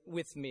relate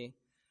with me.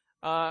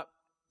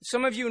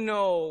 Some of you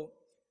know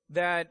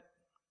that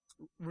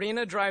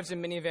Rena drives a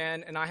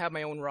minivan and I have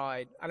my own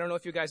ride. I don't know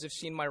if you guys have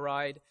seen my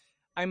ride.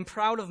 I'm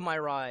proud of my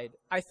ride.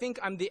 I think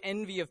I'm the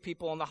envy of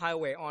people on the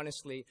highway,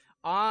 honestly.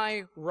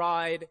 I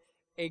ride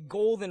a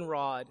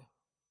goldenrod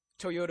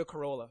Toyota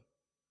Corolla.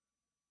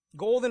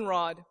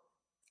 Goldenrod.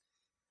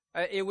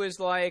 It was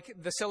like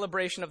the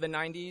celebration of the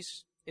 90s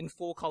in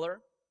full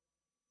color.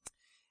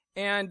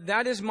 And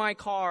that is my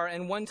car.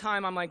 And one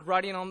time I'm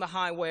riding on the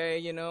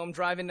highway, I'm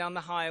driving down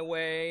the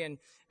highway,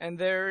 and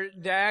there,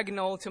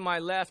 diagonal to my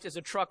left is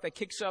a truck that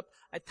kicks up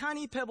a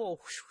tiny pebble,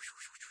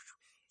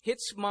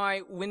 hits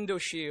my window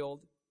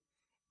shield,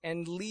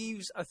 and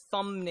leaves a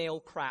thumbnail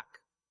crack.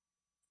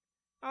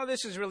 Oh,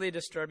 this is really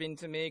disturbing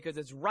to me because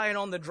it's right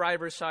on the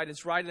driver's side.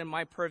 It's right in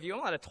my purview.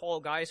 I'm not a tall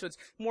guy, so it's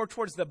more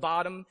towards the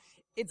bottom.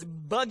 It's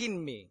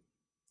bugging me.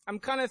 I'm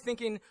kind of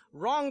thinking,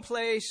 wrong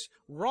place,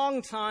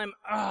 wrong time.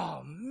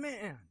 Oh,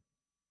 man.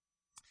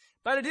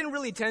 But I didn't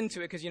really tend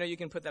to it because, you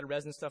can put that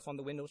resin stuff on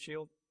the window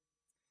shield.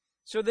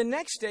 So the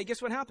next day,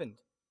 guess what happened?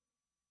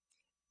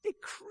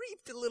 It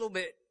creeped a little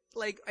bit,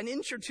 like an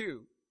inch or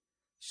two.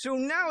 So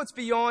now it's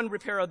beyond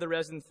repair of the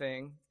resin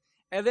thing.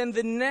 And then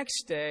the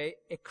next day,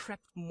 it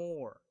crept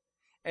more.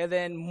 And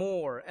then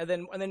more. And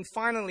then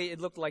finally, it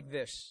looked like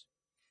this.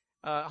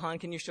 Han,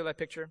 can you show that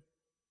picture?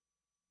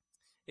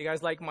 You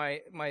guys like my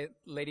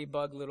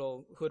ladybug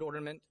little hood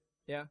ornament?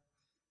 Yeah?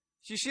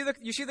 So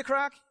you see the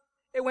crack?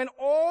 It went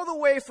all the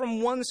way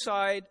from one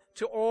side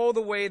to all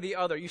the way the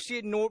other. You see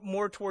it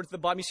more towards the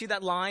bottom. You see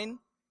that line?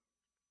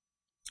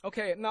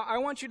 Okay, now I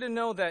want you to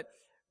know that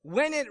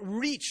when it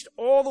reached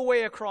all the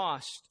way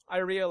across, I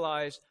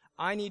realized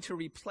I need to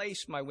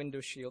replace my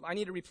window shield. I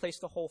need to replace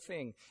the whole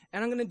thing.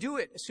 And I'm going to do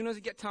it as soon as I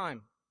get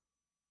time.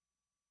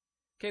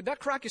 Okay, that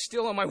crack is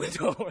still on my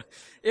window.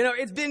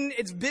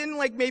 It's been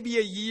like maybe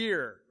a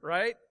year,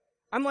 right?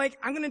 I'm like,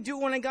 I'm going to do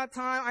it when I got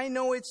time. I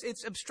know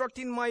it's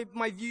obstructing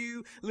my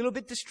view, a little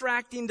bit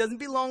distracting, doesn't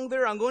belong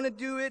there. I'm going to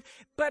do it.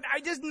 But I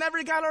just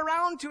never got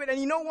around to it. And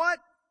you know what?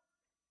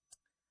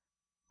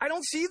 I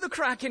don't see the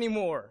crack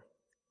anymore.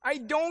 I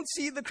don't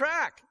see the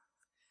crack.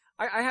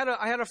 I had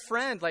a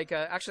friend,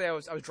 actually I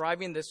was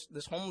driving this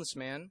homeless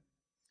man,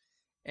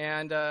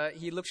 and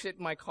he looks at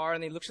my car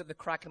and he looks at the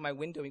crack in my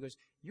window. He goes,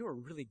 "You're a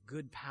really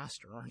good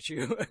pastor, aren't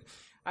you?"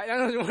 I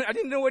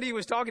didn't know what he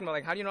was talking about.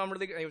 Like, how do you know I'm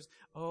really good? And he was,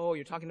 "Oh,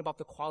 you're talking about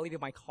the quality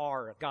of my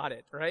car." Got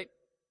it, right?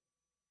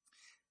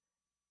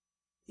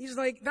 He's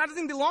like, "That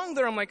doesn't belong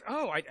there." I'm like,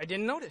 "Oh, I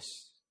didn't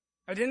notice.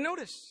 I didn't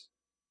notice."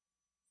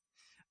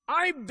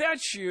 I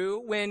bet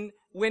you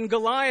when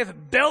Goliath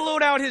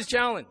bellowed out his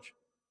challenge,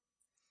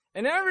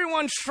 and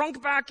everyone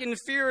shrunk back in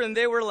fear, and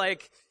they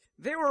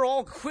were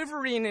all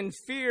quivering in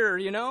fear,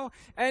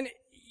 And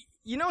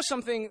you know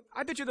something?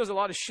 I bet you there's a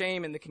lot of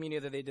shame in the community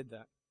that they did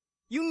that.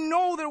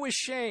 There was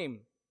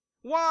shame.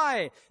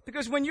 Why?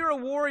 Because when you're a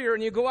warrior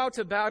and you go out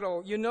to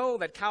battle, you know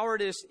that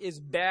cowardice is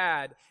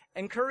bad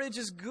and courage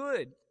is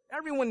good.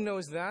 Everyone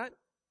knows that.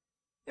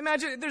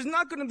 Imagine, there's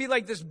not going to be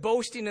like this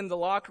boasting in the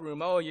locker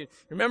room. Oh, you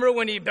remember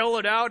when he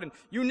bellowed out? And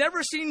you've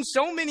never seen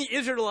so many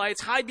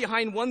Israelites hide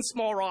behind one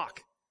small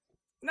rock.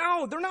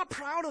 No, they're not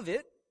proud of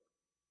it.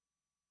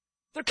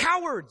 They're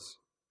cowards.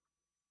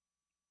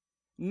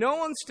 No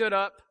one stood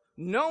up.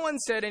 No one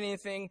said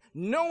anything.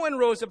 No one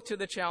rose up to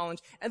the challenge.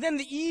 And then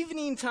the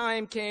evening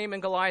time came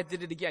and Goliath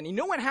did it again. You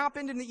know what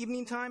happened in the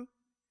evening time?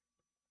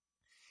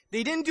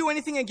 They didn't do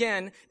anything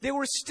again. They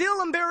were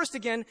still embarrassed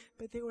again,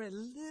 but they were a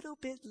little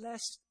bit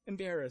less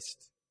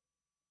embarrassed.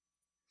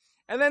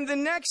 And then the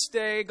next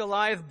day,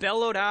 Goliath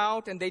bellowed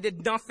out and they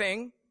did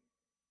nothing.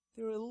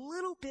 They were a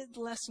little bit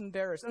less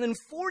embarrassed. And then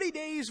 40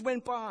 days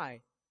went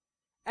by.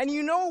 And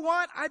you know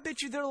what? I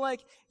bet you they're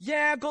like,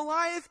 yeah,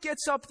 Goliath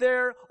gets up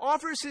there,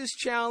 offers his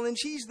challenge,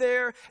 he's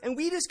there, and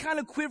we just kind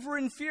of quiver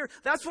in fear.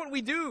 That's what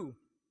we do.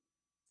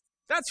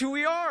 That's who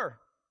we are.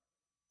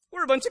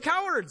 We're a bunch of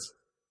cowards.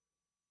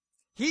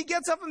 He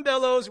gets up and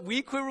bellows,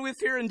 we quiver with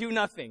fear and do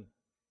nothing.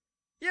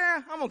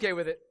 Yeah, I'm okay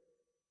with it.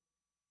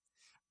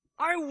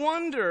 I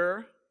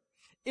wonder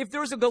if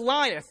there's a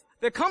Goliath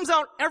that comes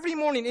out every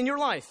morning in your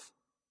life,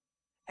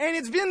 and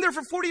it's been there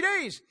for 40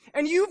 days,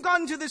 and you've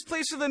gotten to this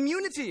place of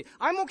immunity.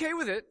 I'm okay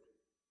with it.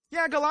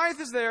 Yeah,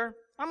 Goliath is there.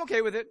 I'm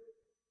okay with it.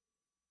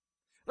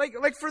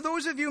 Like for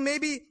those of you,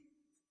 maybe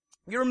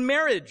your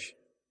marriage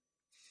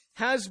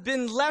has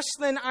been less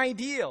than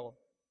ideal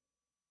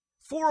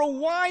for a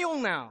while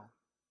now.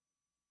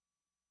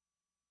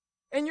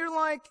 And you're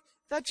like,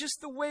 that's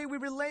just the way we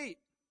relate.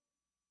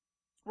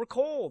 We're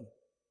cold.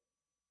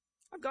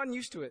 I've gotten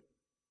used to it.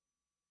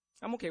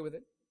 I'm okay with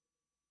it.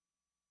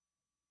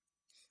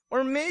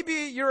 Or maybe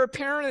you're a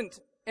parent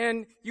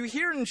and you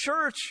hear in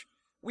church,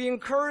 we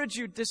encourage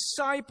you,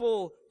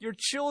 disciple your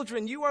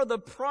children. You are the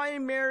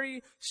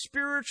primary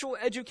spiritual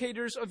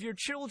educators of your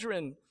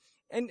children.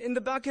 And in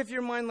the back of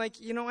your mind, like,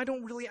 I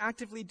don't really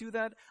actively do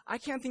that. I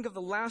can't think of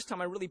the last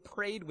time I really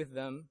prayed with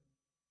them.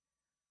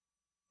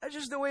 That's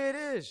just the way it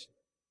is.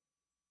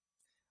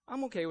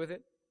 I'm okay with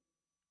it.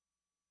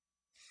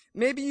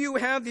 Maybe you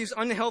have these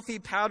unhealthy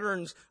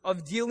patterns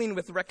of dealing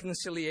with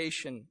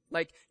reconciliation.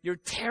 Like, you're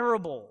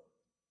terrible.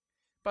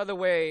 By the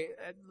way,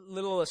 a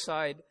little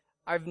aside,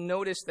 I've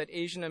noticed that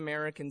Asian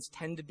Americans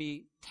tend to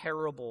be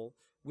terrible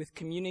with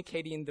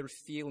communicating their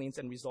feelings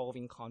and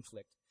resolving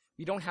conflict.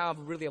 We don't have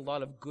really a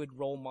lot of good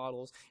role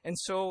models. And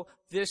so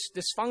this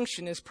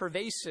dysfunction is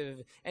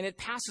pervasive, and it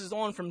passes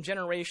on from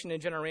generation to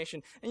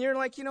generation. And you're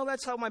like,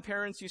 that's how my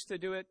parents used to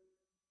do it.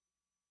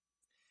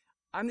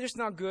 I'm just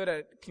not good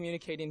at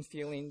communicating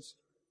feelings.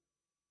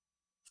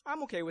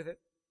 I'm okay with it.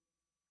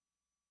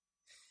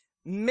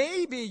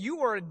 Maybe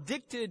you are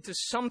addicted to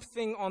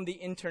something on the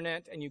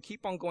internet and you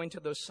keep on going to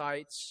those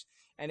sites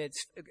and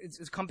it's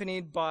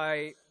accompanied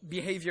by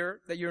behavior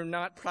that you're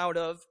not proud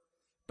of.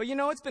 But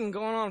it's been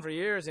going on for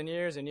years and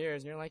years and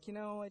years. And you're like,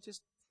 I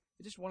just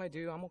what I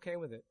do. I'm okay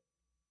with it.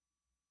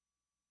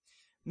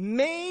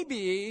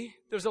 Maybe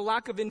there's a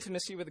lack of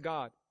intimacy with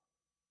God.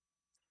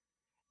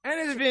 And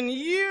it's been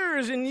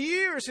years and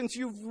years since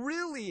you've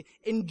really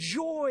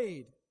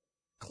enjoyed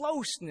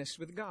closeness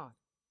with God.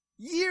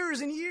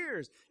 Years and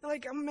years. You're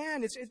like, oh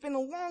man, it's been a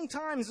long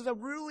time since I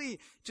really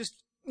just,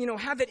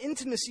 had that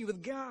intimacy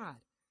with God.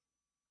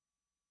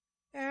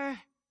 I'm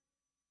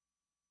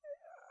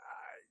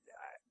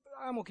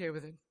okay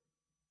with it.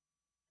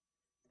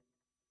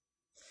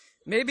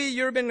 Maybe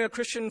you've been a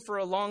Christian for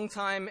a long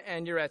time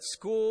and you're at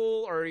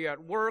school or you're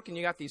at work and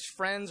you got these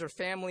friends or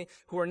family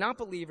who are not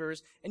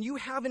believers and you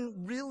haven't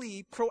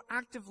really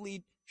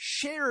proactively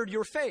shared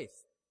your faith.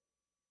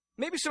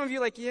 Maybe some of you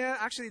are like, yeah,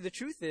 actually the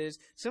truth is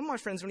some of my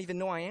friends don't even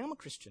know I am a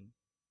Christian.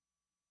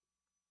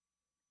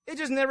 It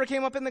just never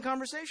came up in the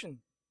conversation.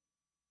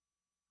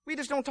 We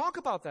just don't talk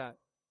about that.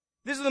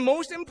 This is the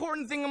most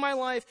important thing in my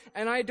life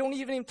and I don't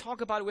even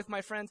talk about it with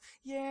my friends.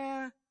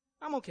 Yeah,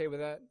 I'm okay with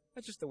that.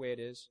 That's just the way it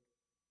is.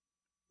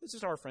 This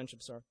is how our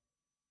friendships are.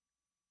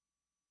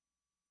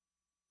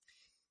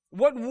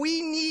 What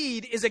we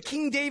need is a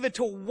King David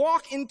to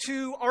walk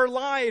into our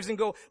lives and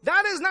go,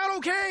 that is not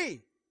okay.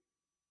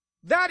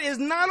 That is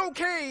not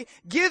okay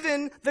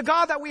given the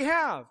God that we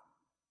have.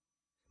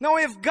 Now,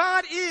 if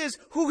God is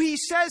who he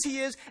says he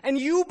is and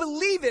you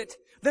believe it,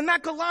 then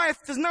that Goliath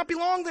does not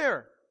belong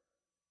there.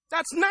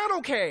 That's not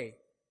okay.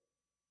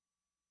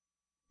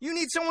 You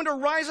need someone to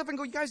rise up and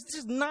go, you guys,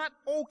 this is not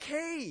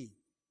okay.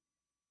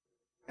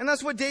 And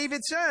that's what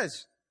David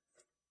says.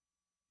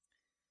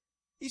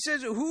 He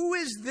says, who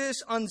is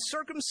this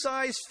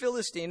uncircumcised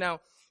Philistine? Now,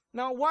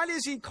 why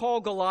does he call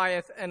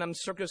Goliath an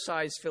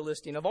uncircumcised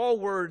Philistine? Of all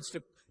words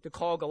to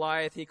call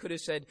Goliath, he could have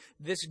said,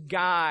 this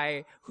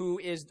guy who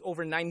is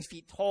over 9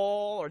 feet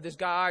tall, or this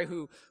guy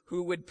who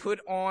would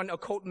put on a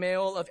coat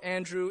mail of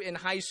Andrew in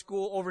high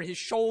school over his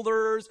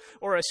shoulders,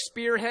 or a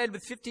spearhead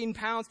with 15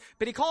 pounds.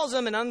 But he calls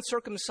him an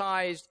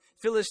uncircumcised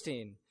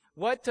Philistine.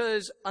 What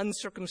does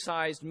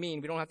uncircumcised mean?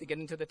 We don't have to get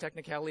into the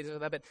technicalities of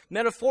that, but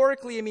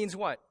metaphorically it means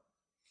what?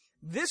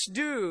 This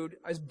dude,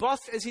 as buff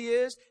as he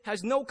is,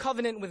 has no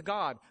covenant with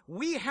God.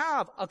 We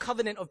have a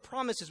covenant of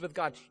promises with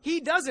God. He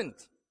doesn't.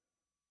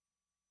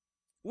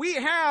 We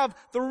have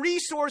the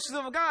resources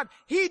of God.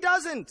 He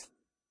doesn't.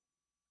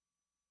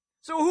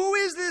 So who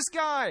is this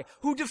guy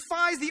who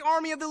defies the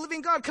army of the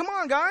living God? Come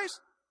on, guys.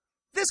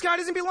 This guy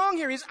doesn't belong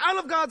here. He's out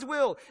of God's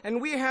will.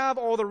 And we have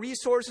all the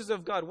resources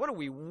of God. What are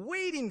we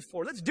waiting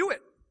for? Let's do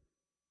it.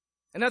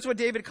 And that's what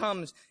David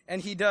comes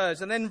and he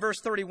does. And then verse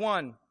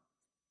 31.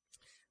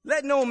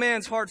 Let no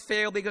man's heart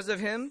fail because of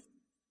him.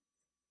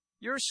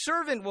 Your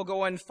servant will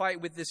go and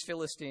fight with this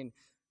Philistine.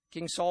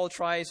 King Saul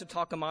tries to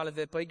talk him out of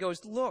it, but he goes,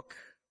 look,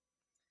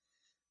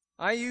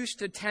 I used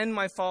to tend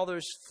my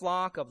father's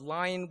flock. A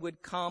lion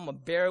would come, a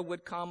bear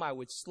would come. I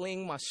would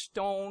sling my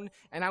stone,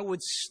 and I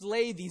would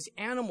slay these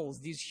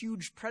animals, these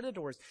huge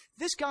predators.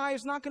 This guy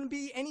is not going to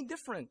be any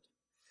different.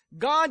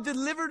 God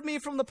delivered me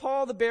from the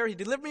paw of the bear. He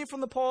delivered me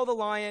from the paw of the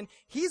lion.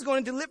 He's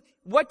going to deliver.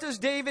 What does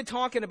David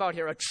talking about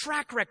here? A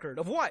track record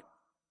of what?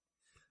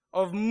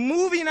 Of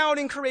moving out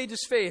in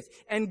courageous faith,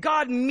 and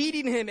God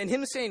meeting him, and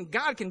him saying,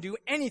 God can do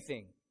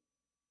anything.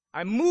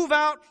 I move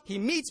out, he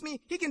meets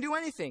me, he can do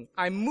anything.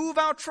 I move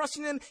out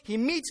trusting him, he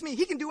meets me,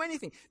 he can do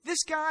anything.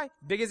 This guy,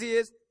 big as he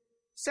is,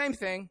 same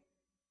thing.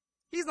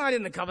 He's not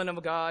in the covenant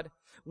of God.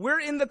 We're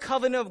in the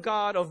covenant of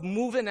God of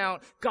moving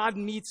out. God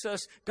meets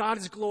us. God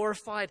is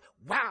glorified.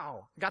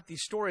 Wow. I got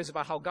these stories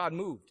about how God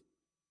moved.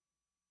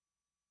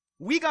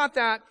 We got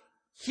that.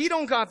 He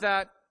don't got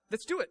that.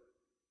 Let's do it.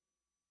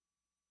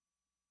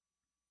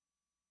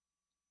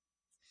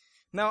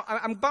 Now,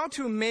 I'm about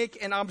to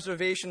make an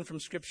observation from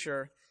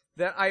Scripture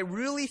that I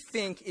really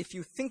think, if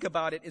you think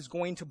about it, is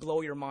going to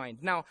blow your mind.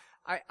 Now,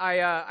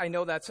 I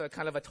know that's a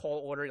kind of a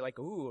tall order. You're like,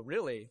 ooh,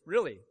 really?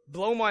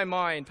 Blow my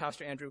mind,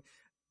 Pastor Andrew.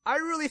 I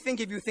really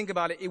think if you think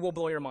about it, it will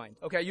blow your mind.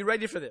 Okay, you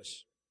ready for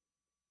this?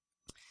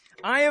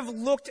 I have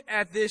looked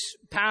at this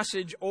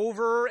passage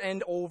over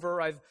and over.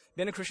 I've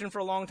been a Christian for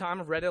a long time.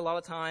 I've read it a lot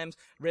of times,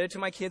 read it to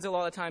my kids a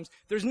lot of times.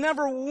 There's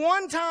never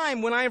one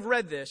time when I've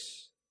read this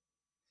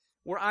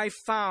where I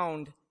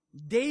found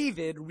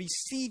David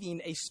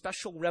receiving a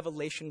special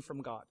revelation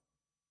from God.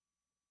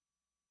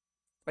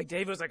 Like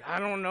David was like, I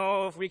don't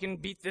know if we can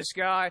beat this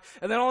guy.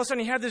 And then all of a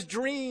sudden he had this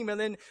dream. And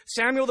then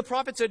Samuel the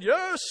prophet said,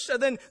 yes.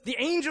 And then the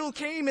angel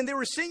came and they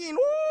were singing.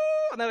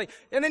 Woo!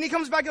 And then he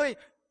comes back and like,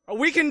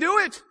 we can do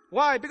it.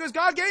 Why? Because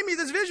God gave me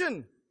this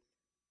vision.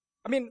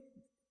 I mean,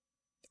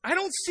 I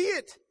don't see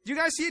it. Do you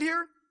guys see it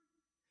here?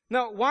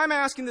 Now, why am I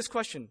asking this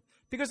question?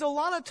 Because a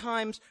lot of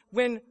times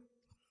when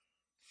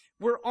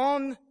we're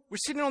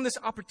sitting on this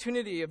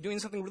opportunity of doing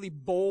something really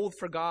bold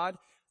for God,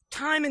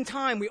 time and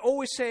time we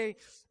always say,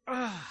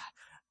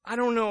 I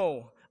don't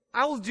know.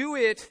 I'll do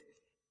it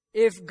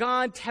if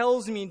God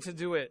tells me to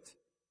do it.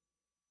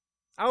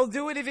 I'll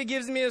do it if he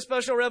gives me a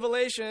special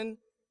revelation,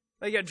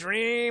 like a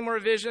dream or a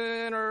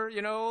vision or,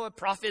 a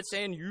prophet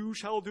saying, you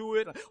shall do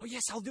it. Oh,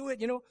 yes, I'll do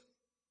it,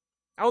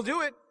 I'll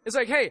do it. It's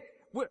like, hey,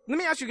 let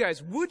me ask you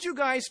guys, would you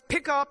guys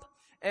pick up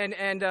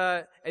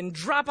and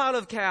drop out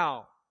of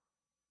Cal,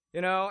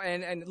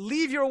 and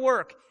leave your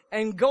work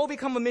and go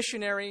become a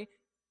missionary?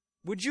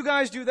 Would you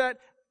guys do that?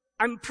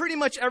 I'm pretty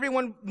much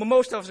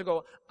most of us will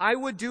go, I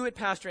would do it,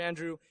 Pastor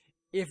Andrew,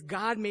 if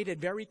God made it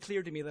very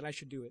clear to me that I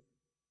should do it.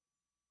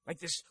 Like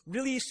this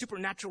really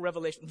supernatural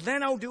revelation.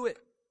 Then I'll do it.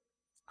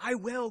 I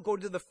will go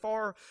to the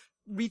far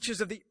reaches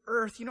of the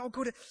earth. I'll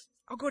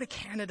go to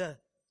Canada.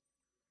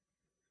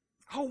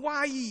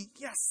 Hawaii.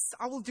 Yes,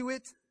 I will do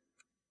it.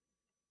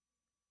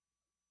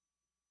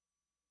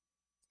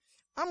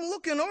 I'm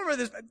looking over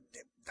this.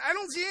 I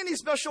don't see any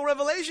special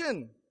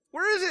revelation.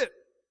 Where is it?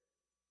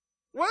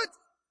 What?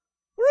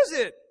 Where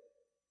is it?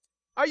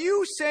 Are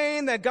you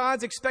saying that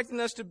God's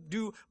expecting us to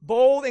do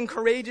bold and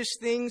courageous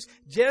things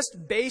just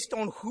based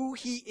on who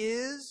He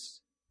is?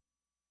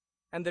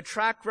 And the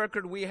track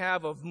record we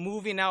have of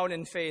moving out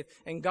in faith.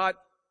 And God,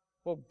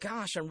 well,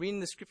 gosh, I'm reading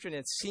the scripture and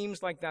it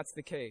seems like that's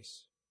the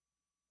case.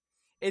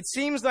 It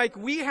seems like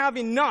we have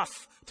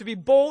enough to be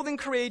bold and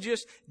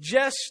courageous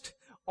just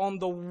on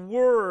the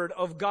word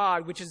of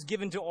God, which is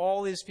given to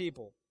all His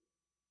people.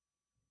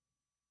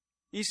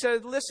 He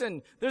said,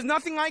 listen, there's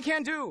nothing I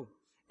can't do.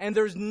 And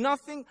there's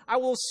nothing, I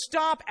will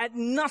stop at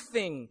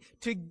nothing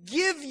to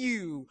give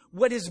you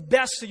what is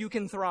best so you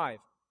can thrive.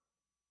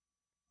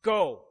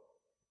 Go.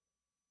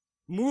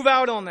 Move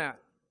out on that.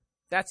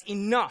 That's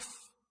enough.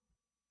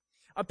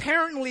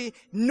 Apparently,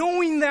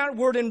 knowing that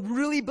word and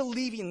really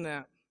believing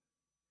that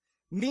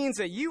means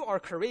that you are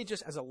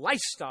courageous as a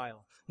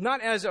lifestyle, not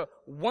as a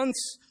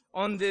once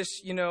on this,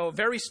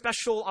 very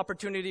special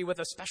opportunity with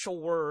a special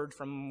word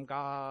from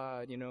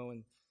God,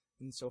 and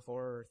so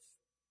forth.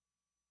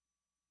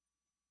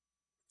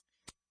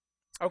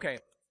 Okay.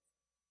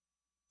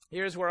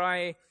 Here's where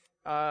I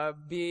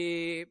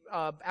be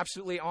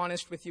absolutely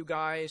honest with you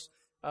guys.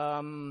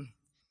 I'm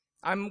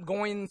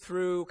going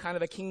through kind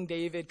of a King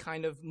David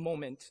kind of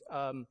moment.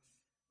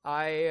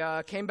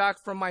 I came back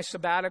from my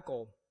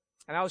sabbatical,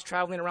 and I was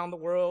traveling around the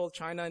world,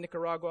 China,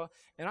 Nicaragua,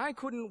 and I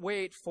couldn't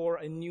wait for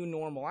a new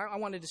normal. I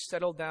wanted to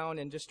settle down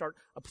and just start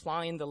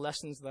applying the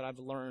lessons that I've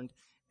learned.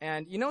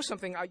 And you know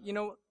something?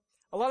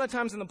 A lot of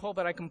times in the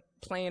pulpit I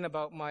complain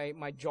about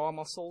my jaw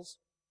muscles.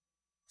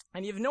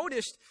 And you've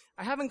noticed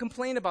I haven't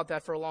complained about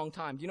that for a long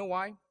time. Do you know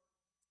why?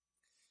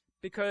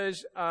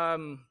 Because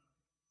I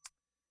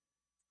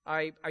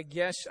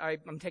guess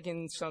I'm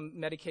taking some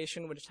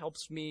medication which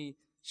helps me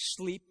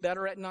sleep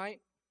better at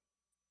night.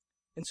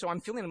 And so I'm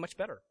feeling much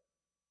better.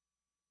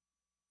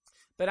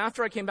 But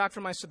after I came back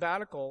from my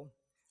sabbatical,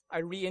 I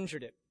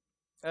re-injured it.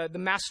 The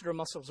masseter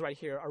muscles right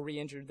here are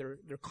re-injured.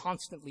 They're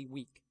constantly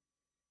weak.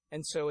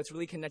 And so it's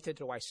really connected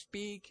to how I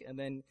speak, and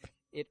then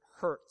it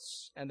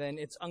hurts, and then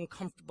it's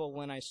uncomfortable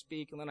when I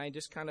speak, and then I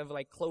just kind of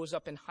like close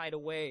up and hide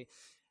away.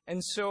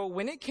 And so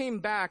when it came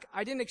back,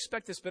 I didn't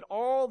expect this, but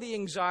all the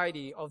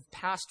anxiety of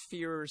past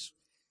fears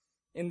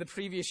in the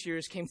previous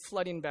years came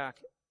flooding back.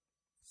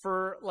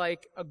 For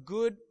like a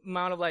good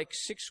amount of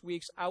 6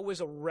 weeks, I was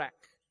a wreck.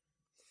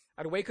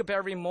 I'd wake up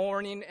every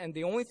morning, and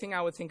the only thing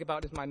I would think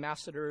about is my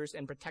masseters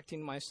and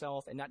protecting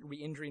myself and not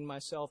re-injuring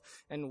myself,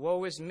 and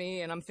woe is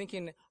me. And I'm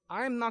thinking,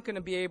 I'm not going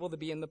to be able to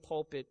be in the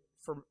pulpit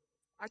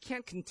I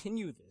can't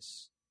continue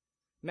this.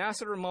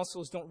 Masseter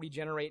muscles don't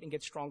regenerate and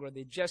get stronger.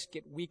 They just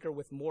get weaker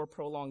with more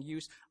prolonged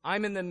use.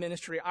 I'm in the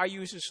ministry. I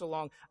use this so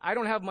long. I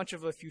don't have much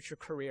of a future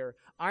career.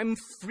 I'm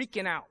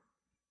freaking out.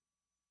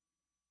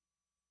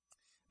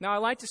 Now, I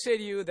like to say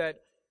to you that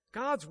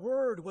God's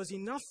word was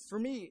enough for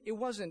me. It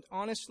wasn't.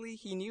 Honestly,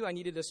 He knew I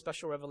needed a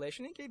special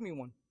revelation. He gave me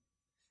one.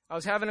 I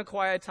was having a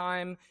quiet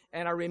time,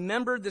 and I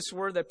remembered this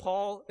word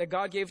that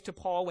God gave to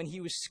Paul when he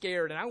was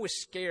scared. And I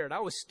was scared.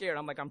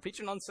 I'm like, I'm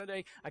preaching on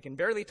Sunday. I can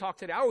barely talk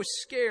today. I was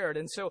scared.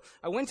 And so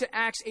I went to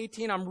Acts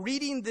 18. I'm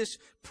reading this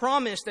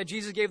promise that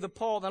Jesus gave to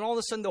Paul. Then all of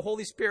a sudden the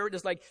Holy Spirit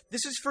is like,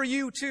 this is for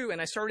you too. And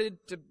I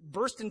started to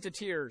burst into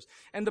tears.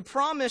 And the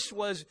promise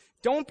was,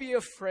 don't be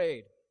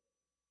afraid.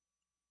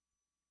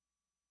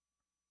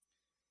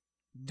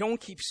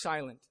 Don't keep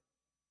silent.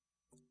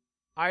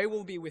 I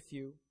will be with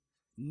you.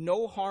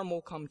 No harm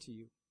will come to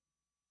you.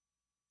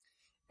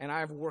 And I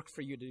have work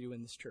for you to do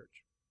in this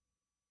church.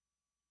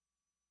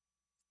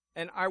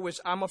 And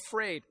I'm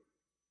afraid.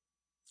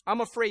 I'm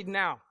afraid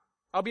now.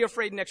 I'll be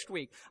afraid next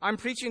week. I'm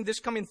preaching this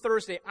coming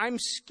Thursday. I'm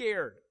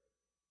scared.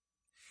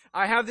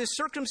 I have this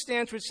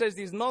circumstance which says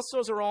these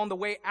muscles are on the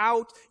way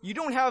out. You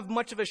don't have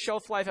much of a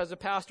shelf life as a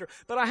pastor.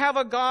 But I have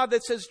a God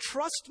that says,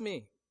 trust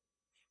me.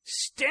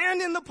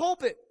 Stand in the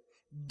pulpit.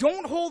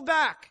 Don't hold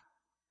back.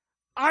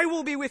 I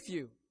will be with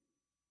you.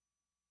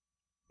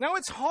 Now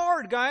it's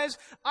hard, guys.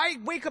 I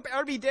wake up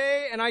every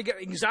day and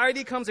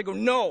anxiety comes. I go,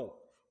 no.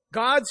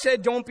 God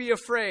said, don't be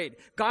afraid.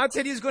 God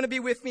said He's going to be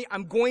with me.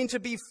 I'm going to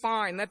be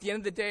fine. And at the end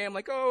of the day, I'm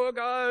like, oh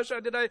gosh,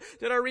 did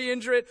I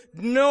re-injure it?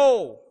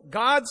 No.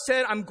 God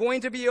said, I'm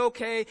going to be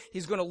okay.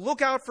 He's going to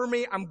look out for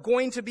me. I'm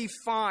going to be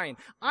fine.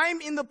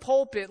 I'm in the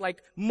pulpit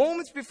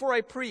moments before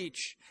I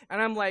preach,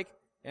 and I'm like,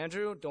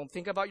 Andrew, don't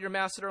think about your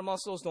masseter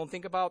muscles. Don't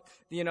think about,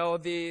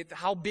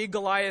 how big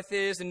Goliath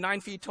is and 9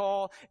 feet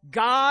tall.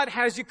 God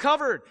has you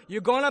covered.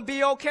 You're gonna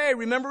be okay.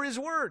 Remember His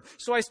word.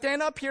 So I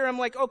stand up here. I'm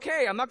like,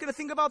 okay, I'm not gonna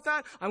think about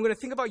that. I'm gonna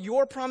think about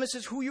your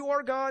promises, who you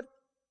are, God.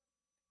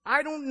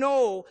 I don't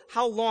know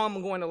how long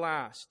I'm going to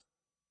last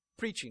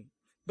preaching,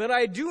 but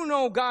I do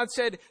know God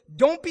said,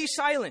 don't be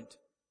silent.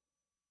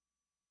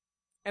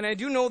 And I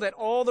do know that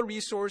all the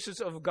resources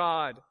of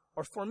God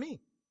are for me.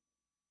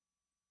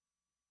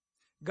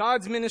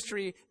 God's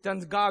ministry done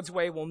God's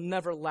way will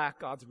never lack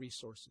God's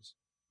resources.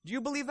 Do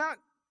you believe that?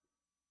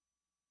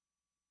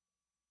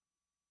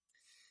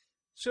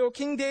 So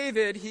King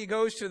David, he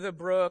goes to the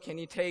brook and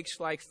he takes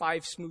like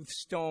 5 smooth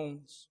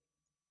stones.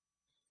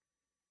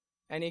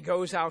 And he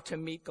goes out to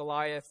meet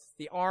Goliath.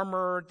 The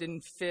armor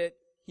didn't fit.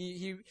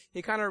 He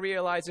kind of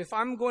realized, if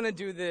I'm going to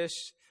do this,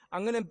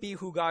 I'm going to be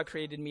who God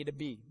created me to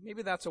be.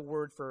 Maybe that's a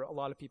word for a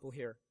lot of people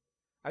here.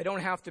 I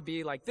don't have to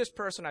be like this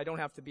person. I don't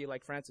have to be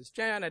like Francis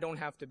Chan. I don't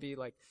have to be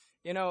like,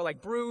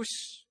 like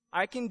Bruce.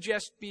 I can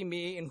just be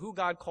me and who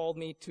God called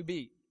me to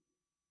be.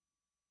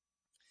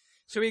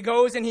 So he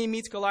goes and he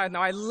meets Goliath.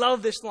 Now I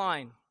love this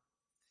line.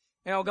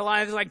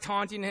 Goliath is like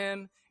taunting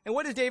him. And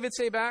what does David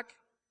say back?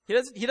 He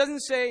doesn't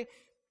say,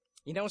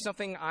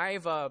 something,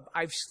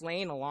 I've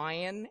slain a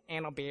lion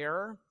and a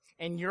bear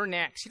and you're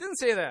next. He doesn't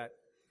say that.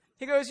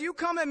 He goes, you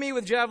come at me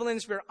with javelin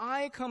and spear.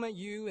 I come at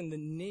you in the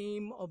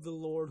name of the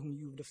Lord whom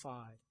you've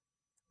defied.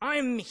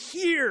 I'm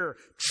here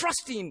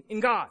trusting in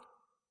God.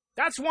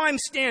 That's why I'm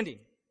standing.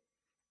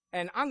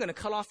 And I'm going to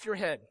cut off your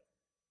head.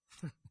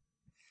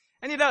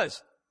 And he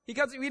does.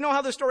 We know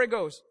how the story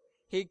goes.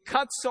 He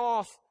cuts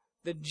off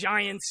the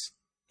giant's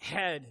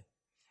head.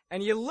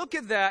 And you look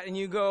at that and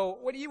you go,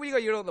 what do you go?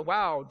 You go,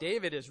 wow,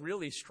 David is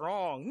really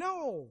strong.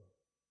 No.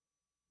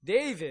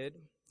 David,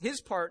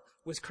 his part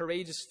was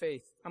courageous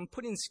faith. I'm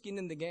putting skin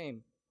in the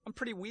game. I'm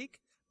pretty weak,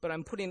 but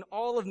I'm putting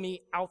all of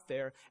me out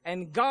there.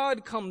 And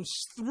God comes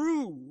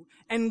through,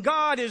 and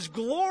God is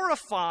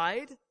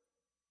glorified.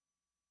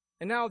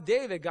 And now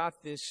David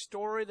got this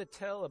story to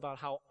tell about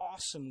how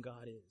awesome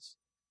God is.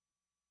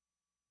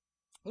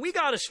 We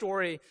got a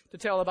story to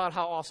tell about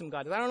how awesome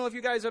God is. I don't know if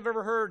you guys have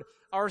ever heard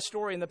our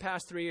story in the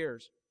past 3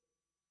 years.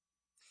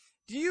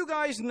 Do you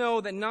guys know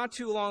that not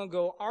too long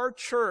ago, our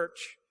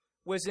church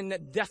was in a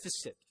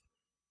deficit?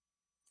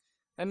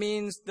 That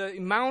means the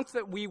amount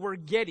that we were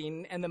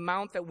getting and the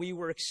amount that we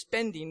were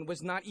expending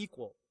was not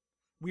equal.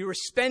 We were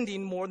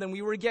spending more than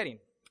we were getting.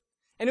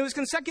 And it was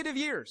consecutive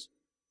years.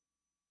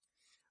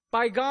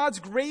 By God's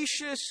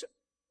gracious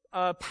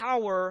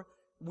power,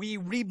 we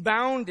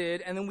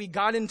rebounded and then we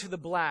got into the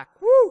black.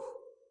 Woo!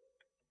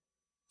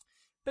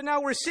 But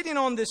now we're sitting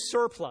on this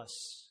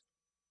surplus.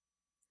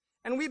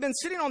 And we've been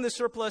sitting on this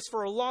surplus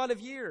for a lot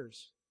of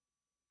years.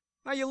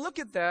 Now you look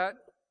at that,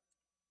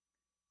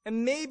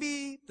 and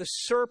maybe the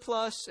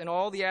surplus and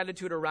all the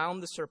attitude around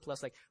the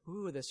surplus, like,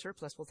 ooh, the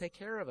surplus will take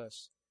care of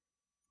us.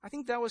 I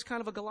think that was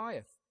kind of a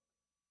Goliath.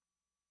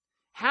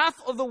 Half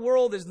of the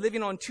world is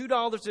living on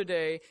 $2 a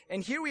day,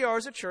 and here we are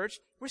as a church,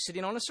 we're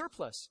sitting on a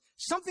surplus.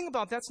 Something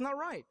about that's not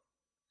right.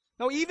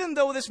 Now, even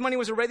though this money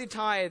was already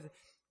tithed,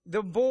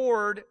 the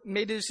board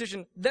made a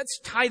decision, let's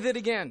tithe it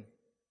again.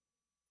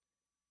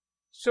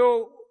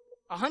 So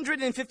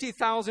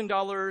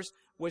 $150,000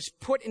 was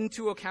put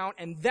into account,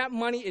 and that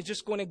money is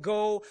just going to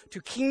go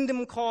to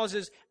kingdom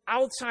causes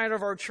outside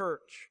of our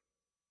church.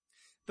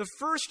 The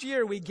first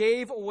year we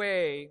gave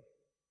away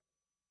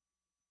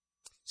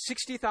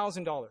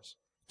 $60,000.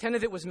 10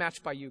 of it was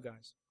matched by you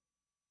guys.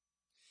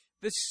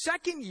 The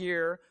second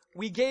year,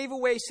 we gave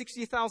away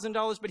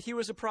 $60,000, but here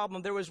was a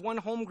problem. There was one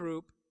home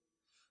group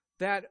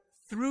that,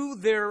 through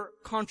their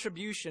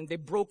contribution, they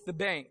broke the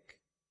bank.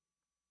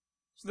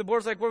 So the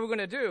board's like, what are we going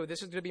to do?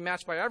 This is going to be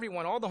matched by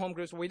everyone, all the home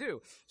groups, what we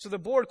do. So the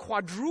board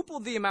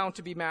quadrupled the amount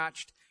to be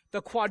matched.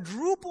 The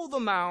quadrupled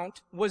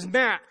amount was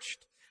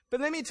matched.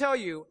 But let me tell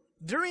you,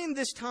 during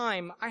this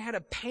time, I had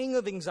a pang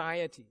of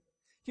anxiety.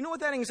 You know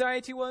what that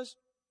anxiety was?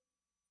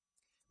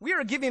 We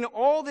are giving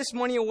all this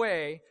money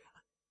away.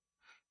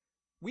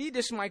 We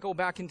just might go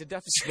back into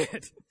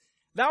deficit.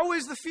 That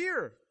was the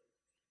fear.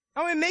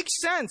 Now it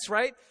makes sense,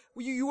 right?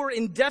 You were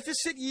in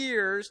deficit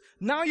years.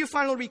 Now you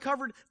finally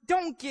recovered.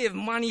 Don't give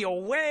money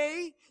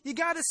away. You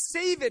got to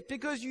save it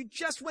because you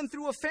just went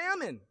through a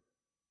famine.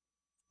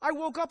 I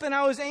woke up and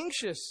I was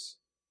anxious.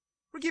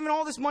 We're giving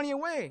all this money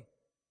away.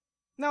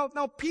 Now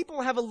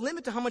people have a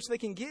limit to how much they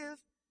can give.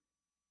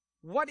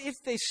 What if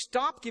they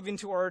stop giving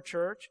to our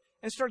church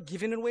and start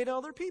giving it away to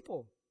other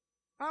people?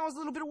 I was a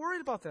little bit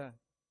worried about that.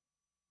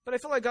 But I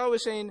felt like God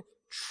was saying,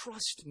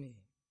 trust me.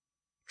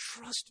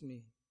 Trust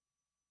me.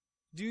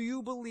 Do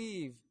you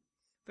believe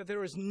that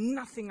there is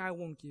nothing I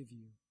won't give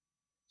you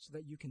so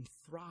that you can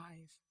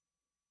thrive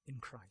in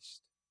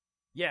Christ?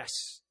 Yes.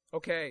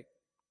 Okay.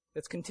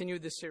 Let's continue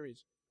this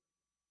series.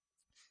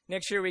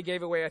 Next year we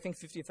gave away, I think,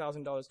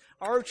 $50,000.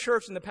 Our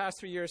church in the past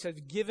 3 years has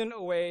given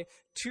away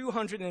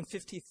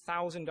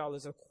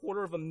 $250,000,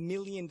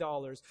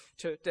 $250,000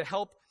 to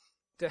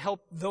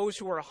help those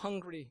who are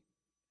hungry,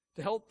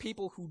 to help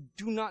people who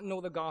do not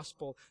know the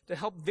gospel, to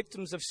help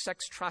victims of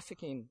sex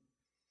trafficking,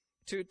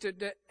 to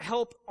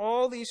help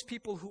all these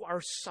people who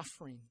are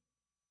suffering.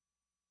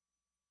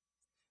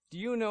 Do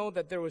you know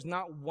that there was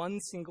not one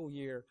single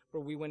year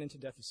where we went into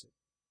deficit?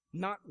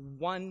 Not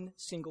one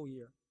single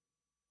year.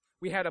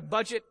 We had a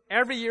budget.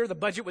 Every year the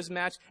budget was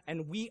matched,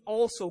 and we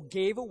also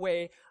gave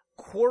away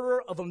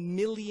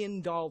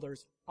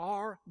 $250,000.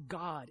 Our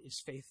God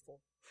is faithful.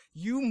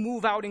 You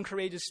move out in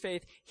courageous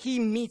faith. He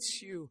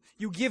meets you.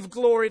 You give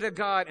glory to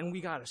God, and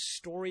we got a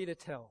story to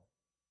tell.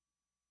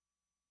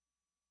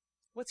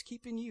 What's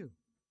keeping you?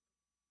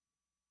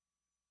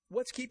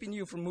 What's keeping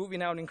you from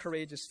moving out in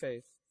courageous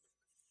faith?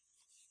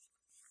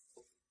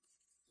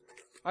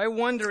 I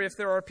wonder if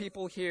there are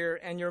people here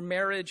and your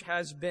marriage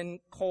has been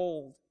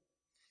cold.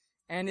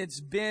 And it's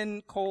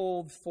been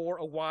cold for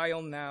a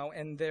while now,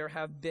 and there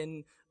have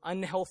been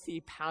unhealthy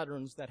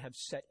patterns that have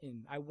set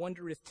in. I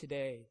wonder if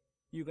today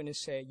you're going to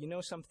say, you know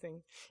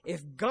something?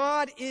 If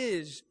God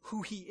is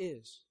who He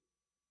is,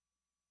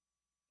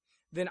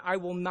 then I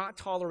will not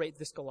tolerate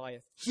this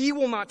Goliath. He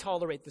will not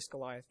tolerate this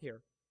Goliath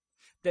here.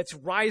 Let's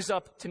rise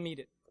up to meet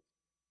it.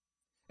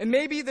 And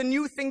maybe the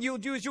new thing you'll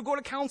do is you'll go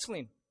to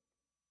counseling.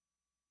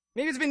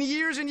 Maybe it's been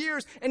years and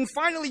years, and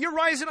finally you're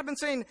rising up and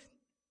saying,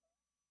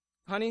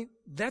 honey,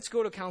 let's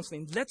go to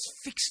counseling. Let's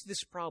fix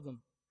this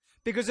problem.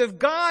 Because if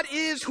God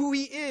is who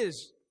He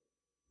is,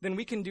 then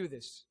we can do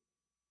this.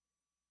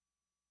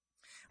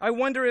 I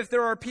wonder if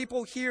there are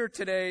people here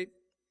today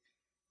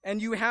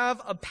and you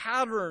have a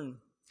pattern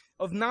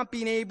of not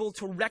being able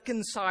to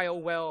reconcile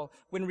well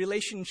when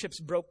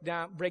relationships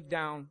break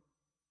down.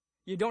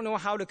 You don't know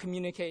how to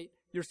communicate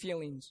your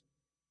feelings.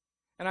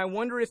 And I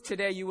wonder if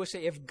today you will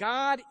say, if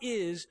God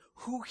is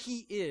who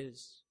He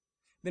is,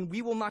 then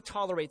we will not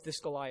tolerate this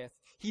Goliath.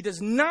 He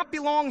does not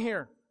belong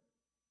here.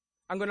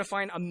 I'm going to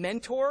find a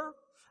mentor.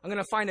 I'm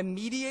going to find a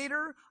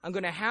mediator. I'm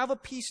going to have a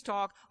peace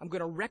talk. I'm going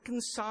to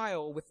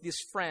reconcile with this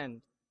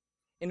friend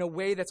in a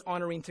way that's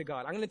honoring to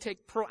God. I'm going to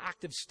take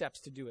proactive steps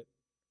to do it.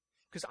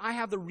 Because I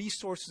have the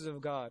resources of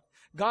God.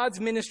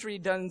 God's ministry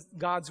done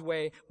God's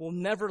way will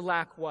never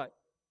lack what?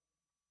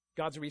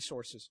 God's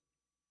resources.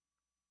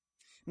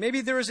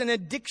 Maybe there is an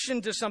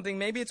addiction to something.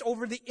 Maybe it's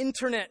over the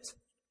internet.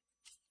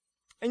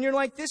 And you're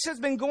like, this has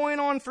been going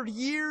on for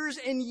years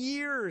and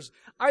years.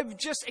 I've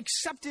just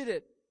accepted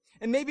it.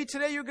 And maybe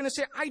today you're going to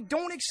say, I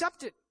don't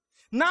accept it.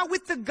 Not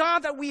with the God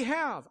that we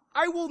have.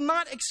 I will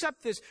not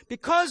accept this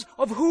because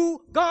of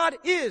who God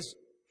is.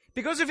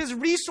 Because of His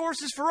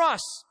resources for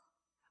us.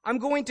 I'm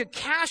going to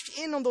cash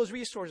in on those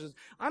resources.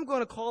 I'm going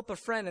to call up a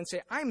friend and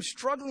say, I'm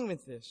struggling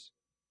with this.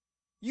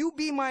 You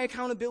be my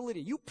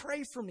accountability. You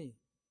pray for me.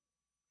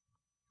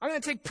 I'm going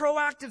to take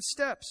proactive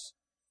steps.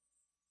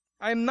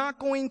 I am not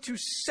going to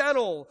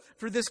settle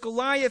for this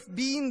Goliath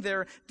being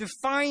there,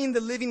 defying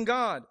the living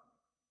God.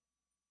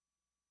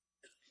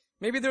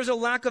 Maybe there's a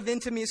lack of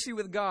intimacy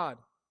with God.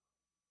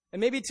 And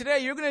maybe today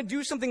you're going to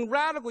do something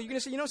radical. You're going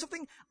to say, you know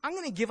something? I'm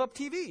going to give up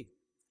TV.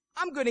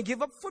 I'm going to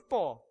give up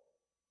football.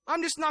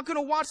 I'm just not going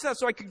to watch that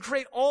so I can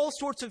create all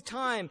sorts of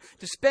time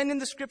to spend in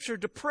the Scripture,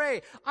 to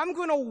pray. I'm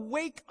going to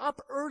wake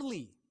up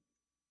early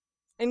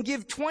and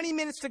give 20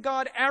 minutes to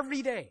God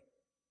every day.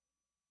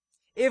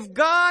 If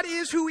God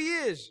is who He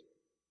is,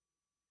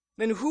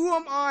 then who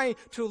am I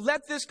to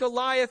let this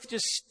Goliath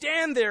just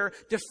stand there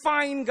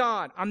defying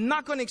God? I'm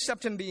not going to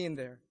accept him being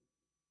there.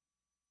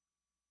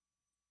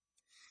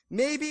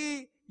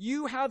 Maybe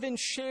you haven't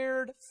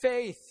shared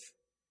faith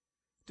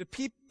to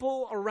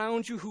people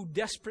around you who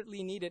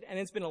desperately need it, and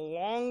it's been a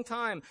long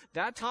time.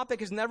 That topic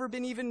has never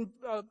been even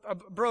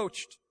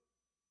broached.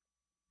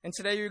 And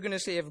today you're going to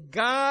say, if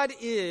God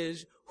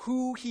is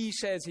who He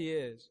says He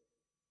is,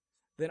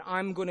 then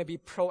I'm going to be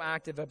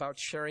proactive about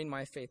sharing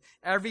my faith.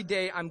 Every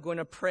day I'm going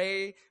to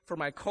pray for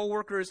my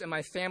coworkers and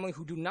my family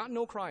who do not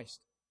know Christ.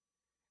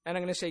 And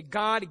I'm going to say,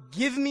 God,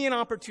 give me an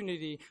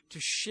opportunity to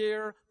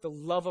share the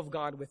love of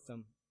God with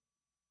them.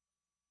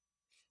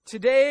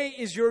 Today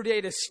is your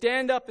day to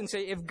stand up and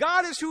say, if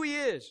God is who He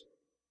is,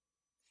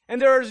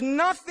 and there is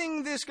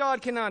nothing this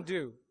God cannot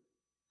do,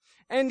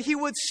 and He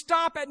would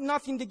stop at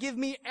nothing to give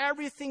me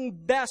everything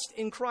best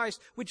in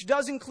Christ, which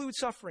does include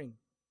suffering,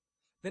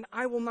 then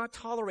I will not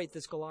tolerate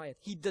this Goliath.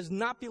 He does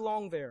not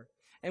belong there.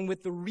 And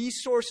with the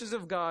resources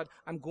of God,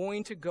 I'm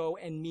going to go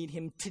and meet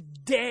him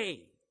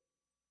today.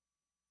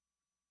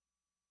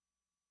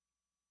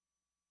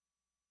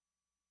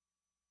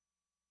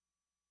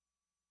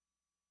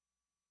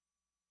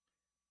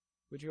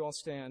 Would you all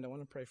stand? I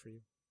want to pray for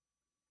you.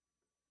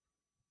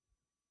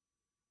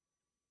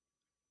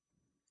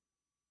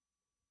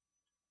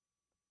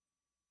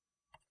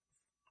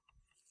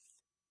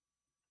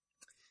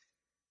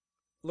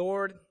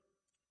 Lord,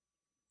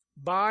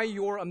 by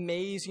your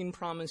amazing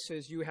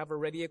promises, you have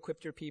already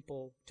equipped your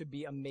people to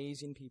be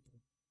amazing people.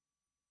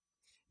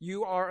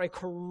 You are a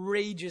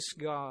courageous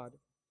God,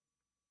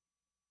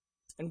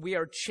 and we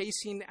are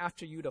chasing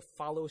after you to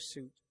follow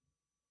suit.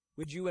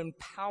 Would you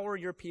empower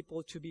your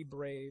people to be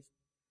brave?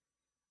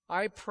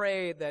 I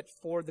pray that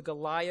for the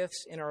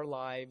Goliaths in our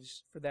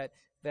lives, for that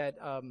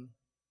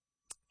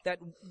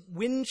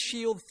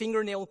windshield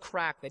fingernail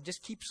crack that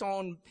just keeps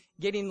on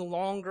getting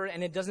longer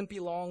and it doesn't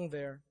belong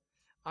there,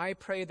 I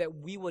pray that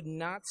we would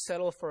not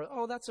settle for,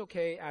 oh, that's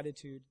okay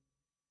attitude.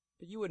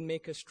 But you would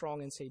make us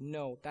strong and say,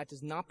 no, that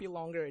does not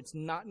belong there. It's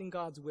not in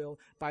God's will.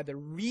 By the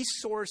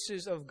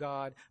resources of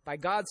God, by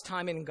God's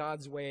time and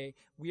God's way,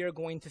 we are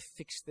going to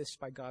fix this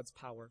by God's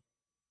power.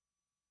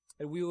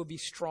 That we will be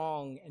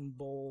strong and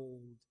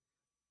bold.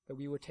 That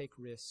we would take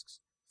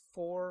risks.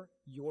 for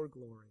your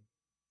glory.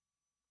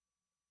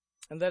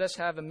 And let us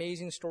have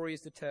amazing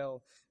stories to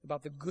tell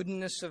about the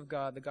goodness of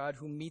God, the God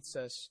who meets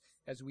us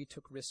as we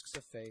took risks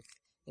of faith.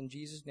 In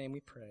Jesus' name we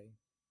pray.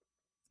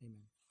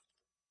 Amen.